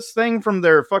boycotting this thing from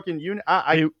their fucking unit.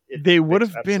 They would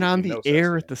have been on the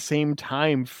air at the same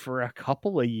time for a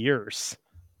couple of years.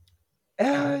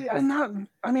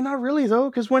 Not really though.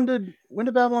 Because when did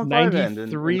Babylon 5 end?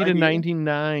 93 to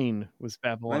 99 was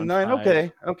Babylon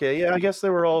 5. Okay, yeah. I guess they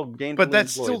were all gainfully but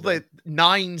that's employed, still the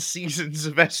 9 seasons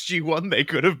of SG1 they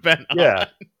could have been on. Yeah.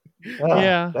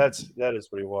 Yeah. That is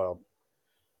pretty wild.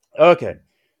 Okay,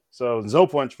 so no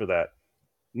points for that.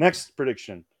 Next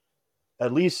prediction: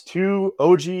 at least 2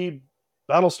 OG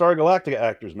Battlestar Galactica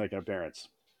actors make an appearance.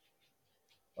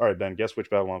 All right, Ben, guess which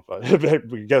Babylon 5.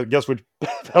 Guess which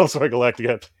Battlestar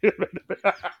Galactica.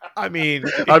 I mean,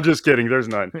 I'm just kidding. There's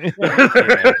none.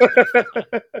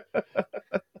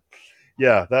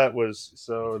 Yeah, that was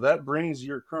so. That brings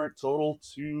your current total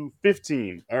to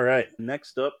 15. All right,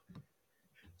 next up. Let's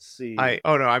see. I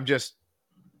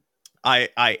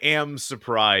am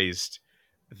surprised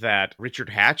that Richard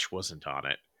Hatch wasn't on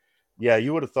it. Yeah,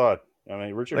 you would have thought. I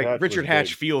mean, Richard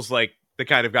Hatch feels like the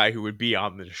kind of guy who would be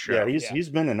on the show. Yeah, he's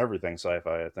been in everything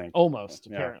sci-fi, I think. Almost.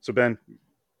 Yeah. So Ben,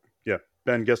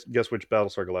 Ben, guess which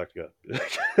Battlestar Galactica?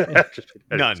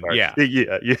 None. Sorry. Yeah.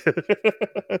 Yeah.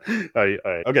 All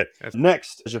right. Okay.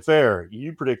 Next, Xhafer,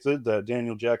 you predicted that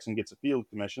Daniel Jackson gets a field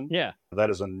commission. Yeah. That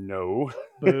is a no.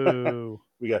 Boo.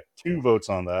 We got 2 votes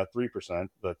on that, 3%.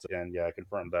 But again, I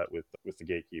confirmed that with the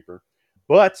gatekeeper.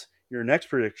 But your next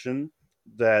prediction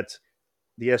that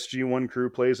the SG1 crew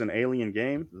plays an alien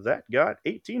game, that got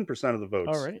 18% of the votes.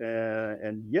 All right.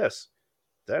 And yes,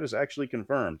 that is actually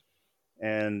confirmed.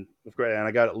 And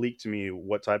I got it leaked to me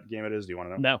what type of game it is. Do you want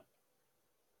to know?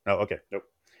 No. Oh, okay. Nope.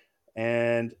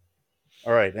 And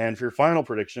all right. And for your final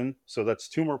prediction, so that's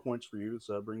 2 more points for you.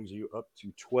 So that brings you up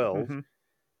to 12. Mm-hmm.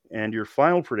 And your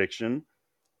final prediction,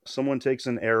 someone takes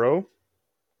an arrow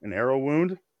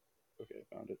wound. Okay,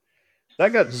 found it.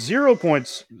 That got 0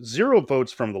 points, 0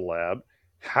 votes from the lab.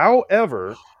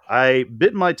 However, I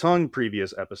bit my tongue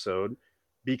previous episode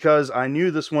because I knew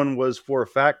this one was for a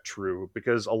fact true,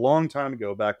 because a long time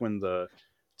ago, back when the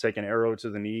take an arrow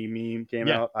to the knee meme came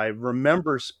out, I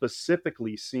remember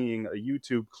specifically seeing a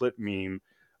YouTube clip meme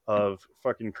of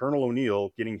fucking Colonel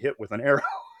O'Neill getting hit with an arrow.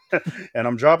 And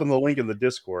I'm dropping the link in the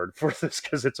Discord for this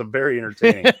because it's a very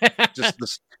entertaining. Just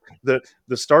the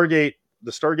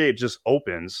Stargate just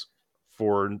opens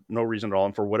for no reason at all,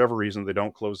 and for whatever reason they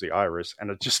don't close the iris,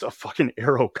 and just a fucking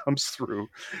arrow comes through,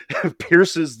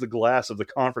 pierces the glass of the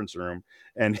conference room,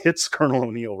 and hits Colonel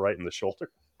O'Neill right in the shoulder.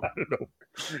 I don't know.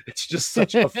 It's just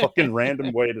such a fucking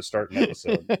random way to start an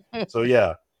episode. So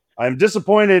yeah, I'm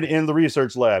disappointed in the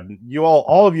research lab. You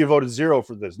all of you voted 0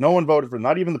 for this. No one voted for,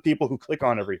 not even the people who click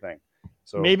on everything.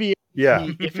 So maybe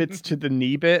if it's to the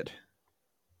knee bit.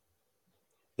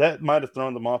 That might have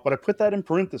thrown them off, but I put that in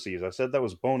parentheses. I said that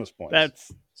was bonus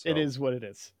points. It is what it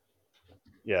is.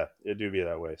 Yeah, it do be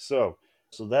that way. So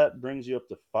that brings you up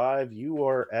to 5. You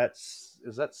are at,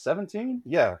 is that 17?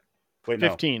 Yeah. Wait,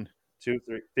 15. No. 2,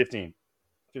 3, 15.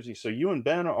 50. So you and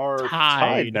Ben are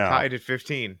tied now. Tied at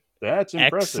 15. That's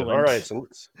impressive. Excellent. All right.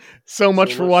 So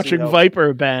much for watching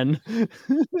Viper, Ben.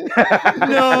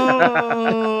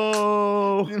 No.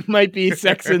 It might be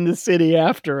Sex in the City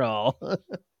after all.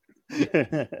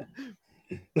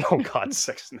 Oh God,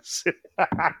 Sex in the City.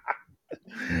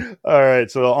 All right,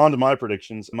 so on to my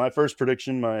predictions. My first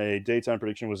prediction, my daytime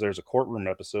prediction, was there's a courtroom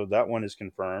episode. That one is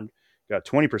confirmed. Got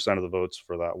 20% of the votes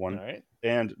for that one. All right.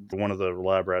 And one of the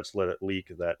lab rats let it leak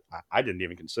that I didn't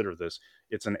even consider this.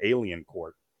 It's an alien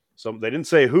court. So they didn't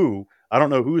say who. I don't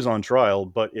know who's on trial,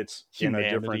 but it's Humanity.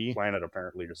 In a different planet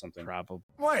apparently or something. Probably.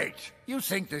 Wait, you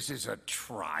think this is a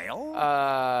trial?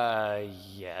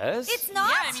 Yes. It's not.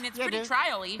 Yeah, I mean, it's pretty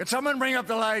trial-y. Could someone bring up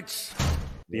the lights?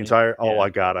 The entire, my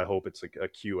God, I hope it's a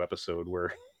Q episode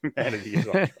where humanity is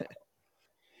on trial.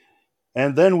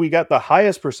 And then we got the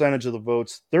highest percentage of the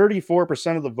votes,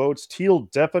 34% of the votes. Teal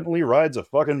definitely rides a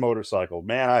fucking motorcycle.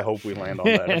 Man, I hope we land on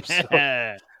that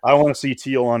episode. I want to see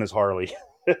Teal on his Harley.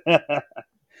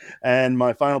 And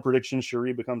my final prediction,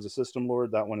 Cherie becomes a system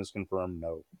lord. That one is confirmed.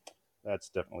 No, that's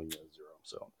definitely a 0.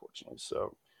 So unfortunately,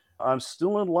 so I'm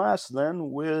still in last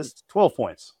then with 12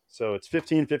 points. So it's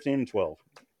 15, 15, and 12.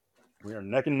 We are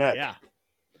neck and neck. Yeah.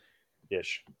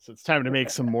 Ish. So it's time to make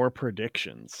some more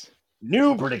predictions.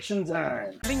 New prediction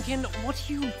time. Lincoln, what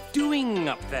are you doing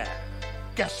up there?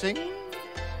 Guessing.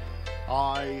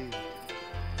 I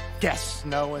guess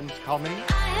no one's coming.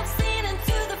 I have seen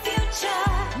into the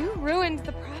future. You ruined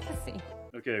the prophecy.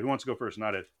 Okay, who wants to go first?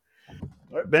 Not it.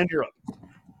 All right, Ben, you're up.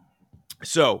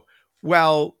 So,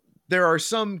 while there are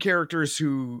some characters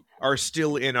who are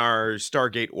still in our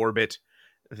Stargate orbit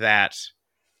that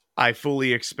I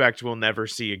fully expect we'll never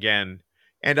see again,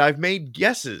 and I've made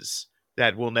guesses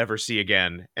that we'll never see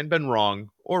again and been wrong,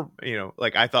 or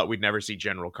like I thought we'd never see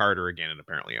General Carter again, and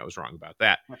apparently I was wrong about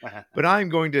that. But I'm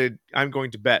going to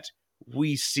bet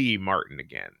we see Martin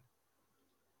again.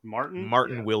 Martin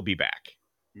Yeah. will be back.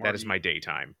 Marty. That is my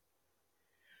daytime.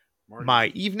 Marty. My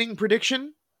evening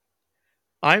prediction,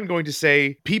 I'm going to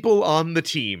say people on the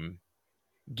team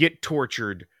get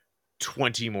tortured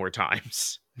 20 more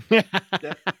times.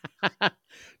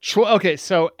 Okay,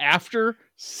 so after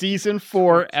season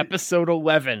 4, episode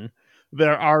 11,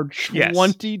 there are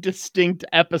 20 distinct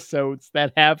episodes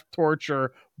that have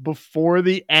torture before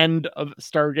the end of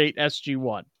Stargate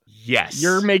SG1. Yes.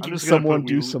 You're making someone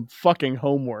do some fucking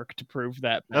homework to prove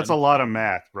that. That's a lot of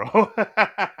math, bro.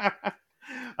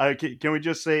 Can we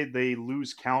just say they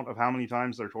lose count of how many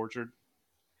times they're tortured?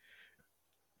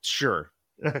 Sure.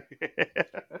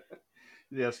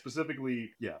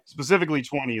 Specifically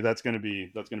 20. That's gonna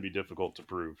be difficult to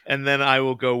prove. And then I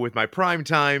will go with my prime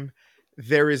time.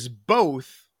 There is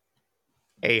both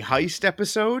a heist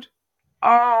episode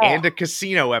and a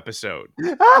casino episode.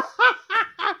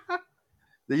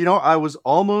 You know, I was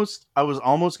almost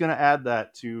going to add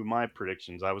that to my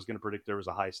predictions. I was going to predict there was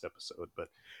a heist episode, but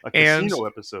a casino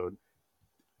episode.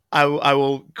 I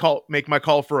will make my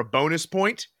call for a bonus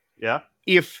point. Yeah.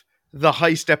 If the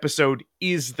heist episode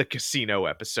is the casino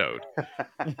episode.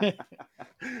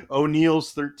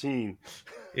 O'Neill's 13.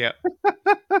 Yeah.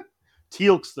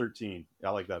 Teal'c's 13. I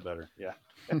like that better. Yeah.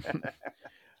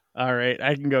 All right,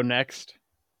 I can go next.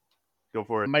 Go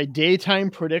for it. My daytime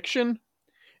prediction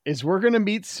is we're going to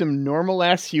meet some normal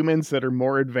ass humans that are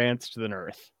more advanced than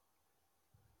Earth.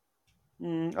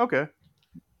 Okay.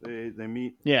 They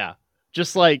meet. Yeah.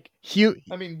 Just like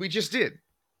I mean, we just did.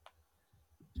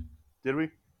 Did we?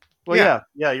 Well,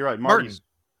 yeah, you're right. Marty's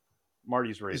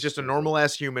race is just a normal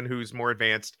ass human who's more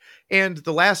advanced, and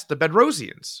the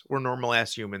Bedrosians were normal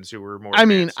ass humans who were more. I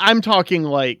mean, I'm talking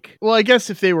like, well, I guess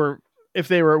if they were at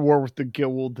war with the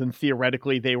Goa'uld, then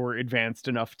theoretically they were advanced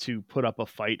enough to put up a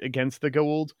fight against the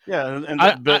Goa'uld. Yeah, and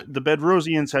the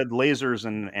Bedrosians had lasers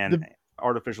and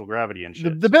artificial gravity and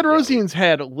shit. The Bedrosians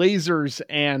had lasers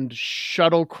and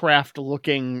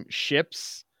shuttlecraft-looking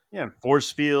ships. Yeah, force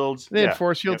fields. They had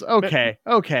force fields. Okay.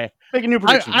 Make a new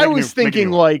prediction. I was thinking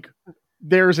like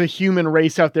there's a human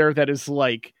race out there that is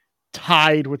like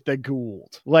tied with the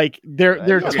Goa'uld. Like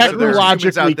they're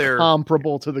technologically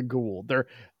comparable to the Goa'uld. They're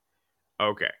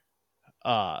okay.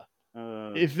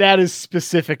 If that is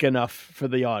specific enough for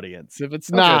the audience. If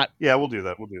it's not, yeah, we'll do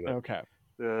that. Okay.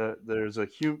 There's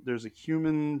a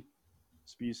human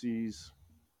species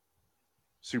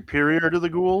superior to the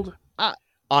Goa'uld. On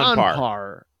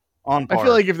par. On par. I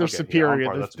feel like if they're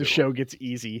superior, the show gets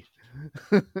easy.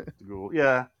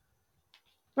 Yeah.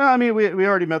 Well, I mean, we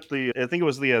already met I think it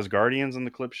was the Asgardians in the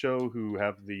clip show who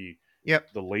have the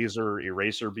laser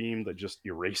eraser beam that just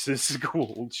erases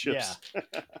Goa'uld ships. Yeah.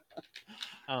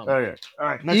 Okay. All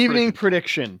right. Evening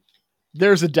prediction.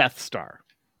 There's a Death Star.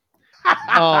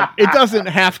 It doesn't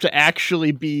have to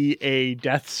actually be a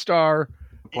Death Star.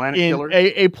 Planet killer?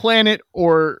 A planet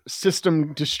or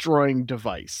system destroying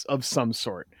device of some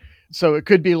sort. So it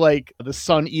could be like the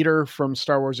Sun Eater from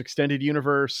Star Wars Extended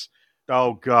Universe.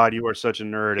 Oh God, you are such a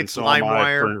nerd, and so am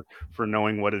I for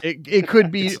knowing what it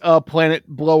could be a planet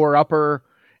blower upper.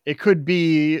 It could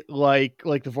be like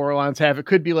the Vorlons have. It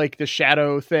could be like the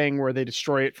Shadow thing where they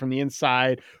destroy it from the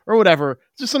inside or whatever.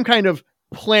 Just some kind of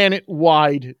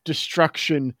planet-wide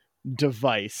destruction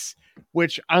device,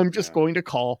 which I'm just going to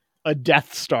call a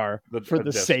Death Star for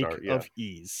the sake of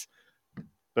ease.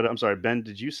 But I'm sorry, Ben,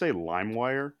 did you say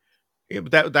LimeWire? Yeah,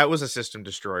 but that was a system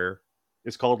destroyer.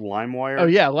 It's called LimeWire? Oh,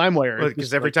 yeah, LimeWire.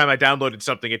 Because every time I downloaded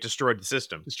something, it destroyed the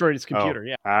system. Destroyed its computer,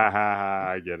 yeah.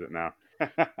 I get it now.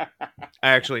 I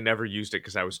actually never used it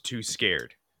because I was too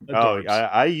scared.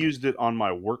 I used it on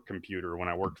my work computer when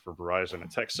I worked for Verizon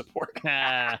at tech support.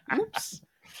 Oops.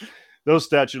 Those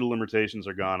statute of limitations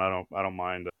are gone. I don't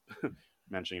mind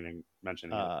mentioning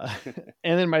it.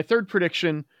 And then my third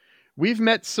prediction, we've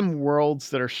met some worlds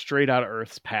that are straight out of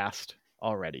Earth's past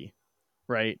already,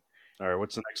 right? All right,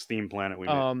 what's the next theme planet we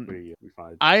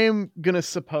find? I am going to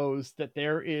suppose that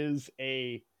there is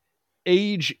a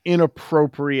age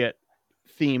inappropriate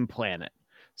theme planet.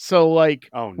 So like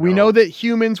we know that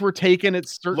humans were taken at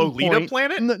certain Lolita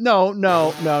planet?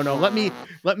 No.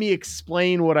 Let me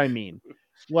explain what I mean.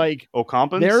 Like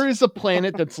there is a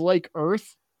planet that's like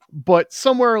Earth, but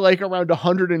somewhere like around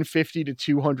 150 to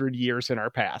 200 years in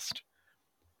our past.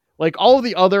 Like all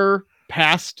the other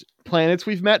past planets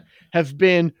we've met have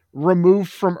been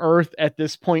removed from Earth at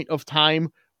this point of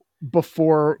time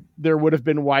before there would have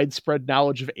been widespread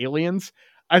knowledge of aliens.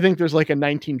 I think there's like a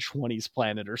 1920s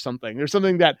planet or something. There's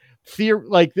something that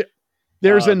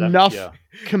there's enough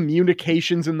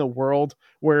communications in the world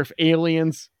where if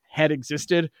aliens had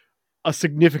existed, a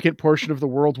significant portion of the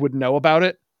world would know about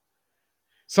it.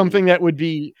 Something that would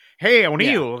be, hey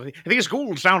O'Neill, these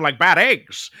ghouls sound like bad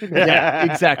eggs. Yeah,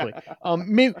 exactly.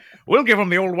 We'll give them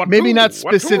the old one. Maybe not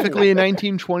specifically a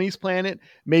 1920s planet.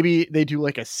 Maybe they do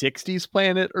like a 60s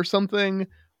planet or something,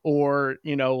 or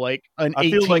like an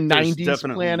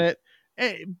 1890s planet.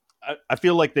 I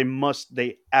feel like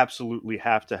they absolutely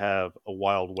have to have a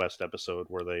Wild West episode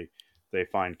where they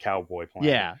find Cowboy Planet.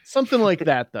 Yeah, something like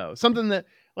that though. Something that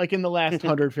like in the last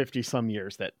 150 some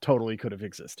years that totally could have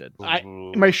existed.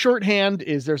 My shorthand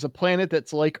is there's a planet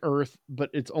that's like Earth, but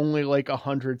it's only like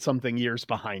 100 something years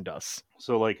behind us.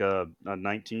 So like a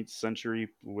 19th century,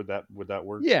 would that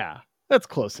work? Yeah, that's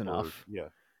close enough. Yeah.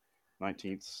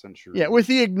 19th century. Yeah, with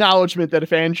the acknowledgement that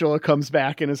if Angela comes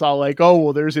back and is all like, oh,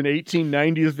 well, there's an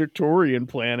 1890s Victorian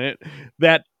planet,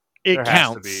 that it there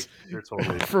counts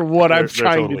totally, for what I'm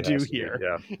trying to do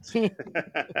here. Yeah.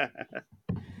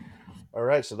 All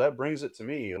right, so that brings it to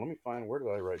me. Let me find, where did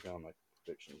I write down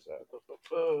predictions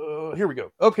at? Here we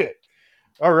go. Okay.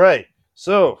 All right.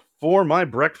 So for my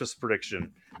breakfast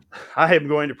prediction, I am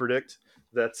going to predict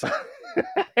that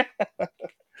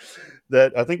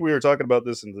that I think we were talking about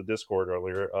this in the Discord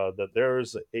earlier. That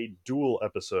there's a duel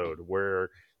episode where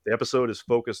the episode is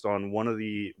focused on one of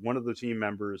the team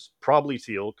members, probably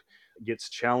Teal'c, gets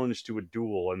challenged to a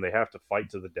duel and they have to fight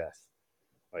to the death.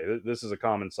 Like, this is a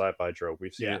common sci-fi trope.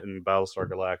 We've seen it in Battlestar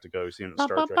Galactica. We've seen it in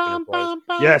Star Trek Enterprise.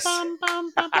 Yes.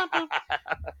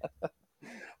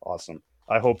 Awesome.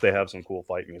 I hope they have some cool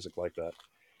fight music like that.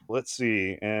 Let's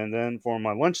see. And then for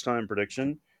my lunchtime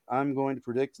prediction, I'm going to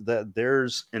predict that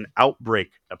there's an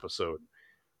outbreak episode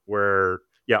where,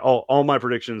 all my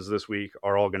predictions this week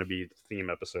are all going to be theme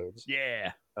episodes.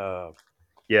 Yeah.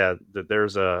 That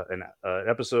there's an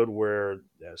episode where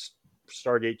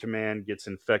Stargate Command gets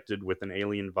infected with an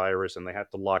alien virus and they have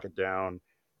to lock it down,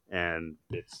 and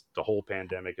it's the whole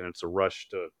pandemic and it's a rush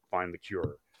to find the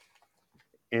cure.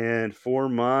 And for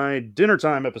my dinner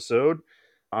time episode,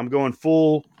 I'm going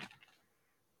full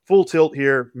tilt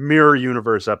here, mirror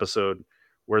universe episode,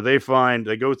 where they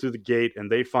go through the gate and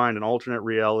they find an alternate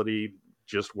reality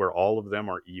just where all of them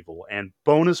are evil. And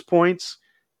bonus points,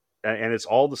 and it's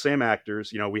all the same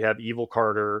actors. We have evil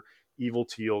Carter, evil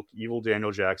Teal'c, evil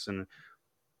Daniel Jackson.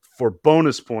 For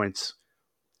bonus points,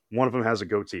 one of them has a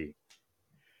goatee.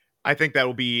 I think that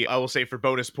will be, I will say for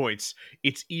bonus points,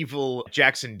 it's evil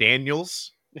Jackson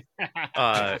Daniels,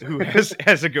 who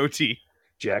has a goatee.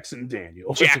 Jackson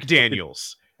Daniels. Jack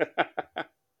Daniels.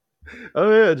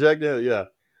 Oh yeah, Jack Daniels. Yeah.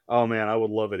 Oh man, I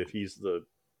would love it if he's the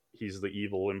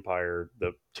evil empire,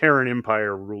 the Terran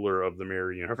Empire ruler of the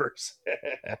mirror universe,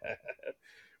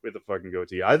 with a fucking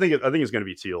goatee. I think it's going to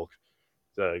be Teal'c.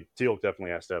 Teal'c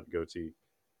definitely has to have a goatee.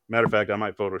 Matter of fact, I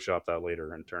might Photoshop that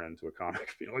later and turn it into a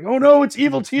comic. Be like, oh no, it's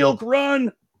evil Teal'c,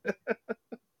 run!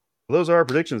 Those are our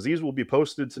predictions. These will be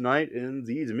posted tonight in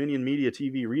the Dominion Media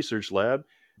TV Research Lab.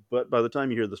 But by the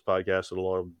time you hear this podcast,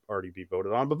 it'll already be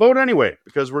voted on. But vote anyway,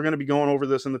 because we're going to be going over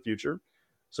this in the future.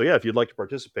 So yeah, if you'd like to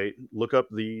participate, look up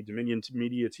the Dominion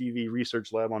Media TV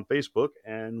Research Lab on Facebook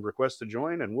and request to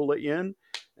join, and we'll let you in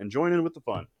and join in with the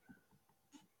fun.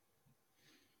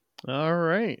 All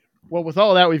right. Well, with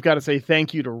all that, we've got to say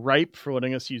thank you to Ripe for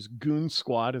letting us use Goon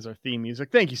Squad as our theme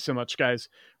music. Thank you so much, guys.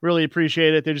 Really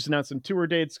appreciate it. They just announced some tour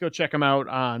dates. Go check them out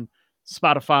on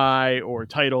Spotify or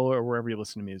Tidal or wherever you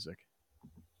listen to music.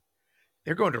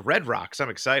 They're going to Red Rocks. I'm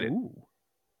excited. Ooh.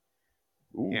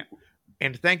 Yeah.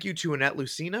 And thank you to Annette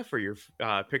Lucina for your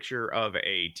picture of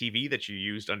a TV that you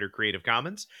used under Creative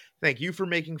Commons. Thank you for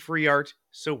making free art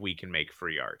so we can make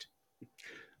free art.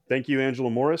 Thank you, Angela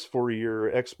Morris, for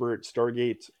your expert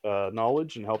Stargate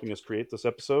knowledge and helping us create this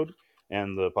episode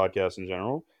and the podcast in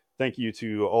general. Thank you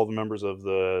to all the members of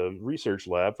the research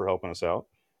lab for helping us out.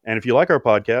 And if you like our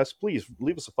podcast, please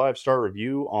leave us a 5-star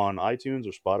review on iTunes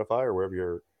or Spotify or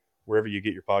wherever you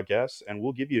get your podcasts, and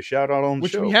we'll give you a shout out on the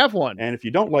show. Which we have one. And if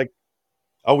you don't like,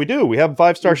 we do. We have a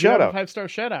 5-star shout out. 5-star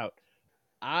shout out.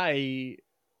 I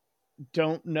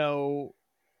don't know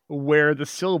where the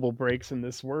syllable breaks in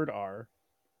this word are.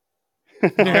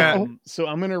 So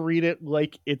I'm going to read it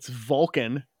like it's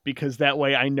Vulcan, because that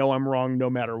way I know I'm wrong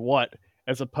no matter what,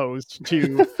 as opposed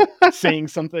to saying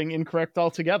something incorrect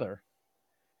altogether.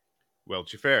 Well,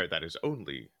 Xhafer, that is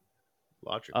only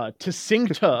logical.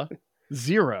 Tasinkta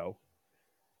 0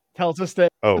 tells us that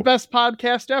the best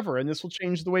podcast ever, and this will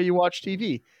change the way you watch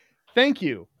TV. Thank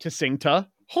you, Tasinkta.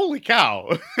 Holy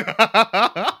cow.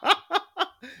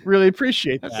 Really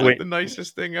appreciate that. That's the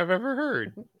nicest thing I've ever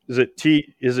heard. Is it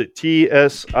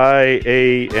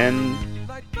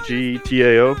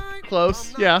TSIANGTAO?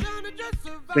 Close, yeah.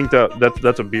 Tsingtao.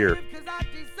 That's a beer.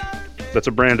 That's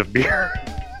a brand of beer.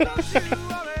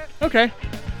 Okay.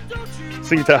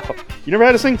 Tsingtao. You never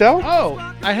had a Tsingtao? Oh,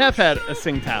 I have had a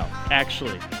Tsingtao,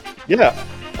 actually. Yeah,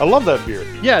 I love that beer.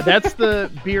 Yeah, that's the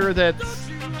beer that's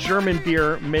German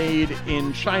beer made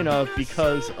in China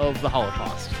because of the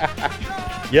Holocaust.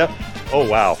 Yep. Oh,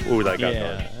 wow. Ooh, that got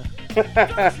dark.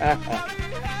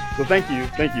 So thank you,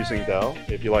 Tsingtao.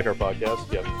 If you like our podcast,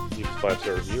 leave us a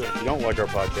 5-star review. And if you don't like our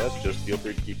podcast, just feel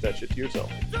free to keep that shit to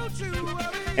yourself.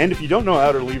 And if you don't know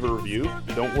how to leave a review,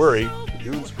 don't worry. The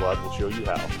Goon Squad will show you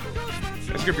how.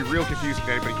 It's going to be real confusing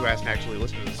to anybody who hasn't actually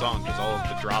listened to the song, because all of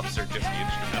the drops are just the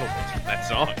instrumental bits from that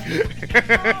song.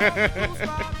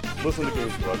 Listen to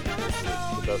Goon Squad. It's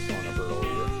the best song I've heard all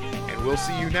year. And we'll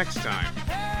see you next time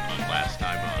on Last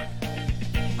Time On.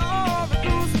 All the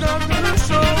cool stuff gonna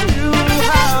show you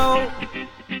how.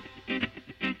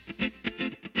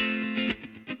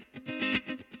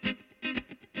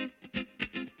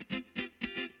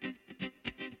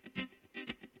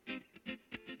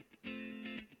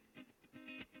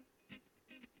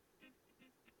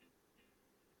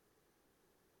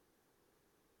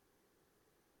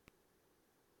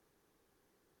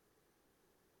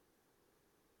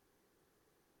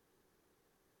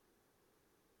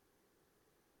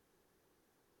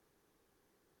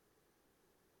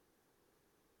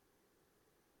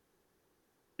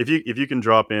 If you can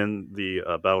drop in the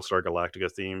Battlestar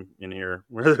Galactica theme in here,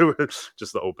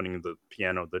 just the opening of the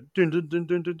piano, the dun, dun, dun,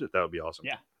 dun, dun, dun, that would be awesome.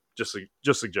 Yeah.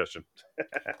 Just suggestion.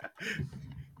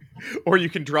 Or you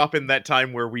can drop in that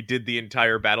time where we did the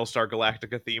entire Battlestar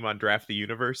Galactica theme on Draft the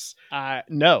Universe.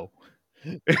 No.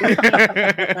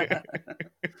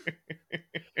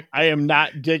 I am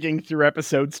not digging through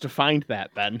episodes to find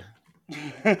that, Ben.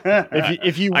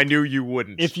 If you I knew you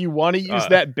wouldn't. If you want to use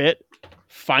that bit,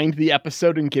 find the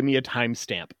episode and give me a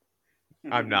timestamp.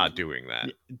 I'm not doing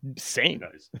that. Same.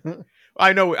 Nice.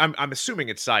 I know. I'm assuming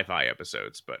it's sci-fi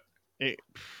episodes, but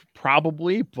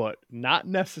probably, but not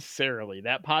necessarily.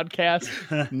 That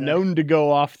podcast known to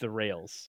go off the rails.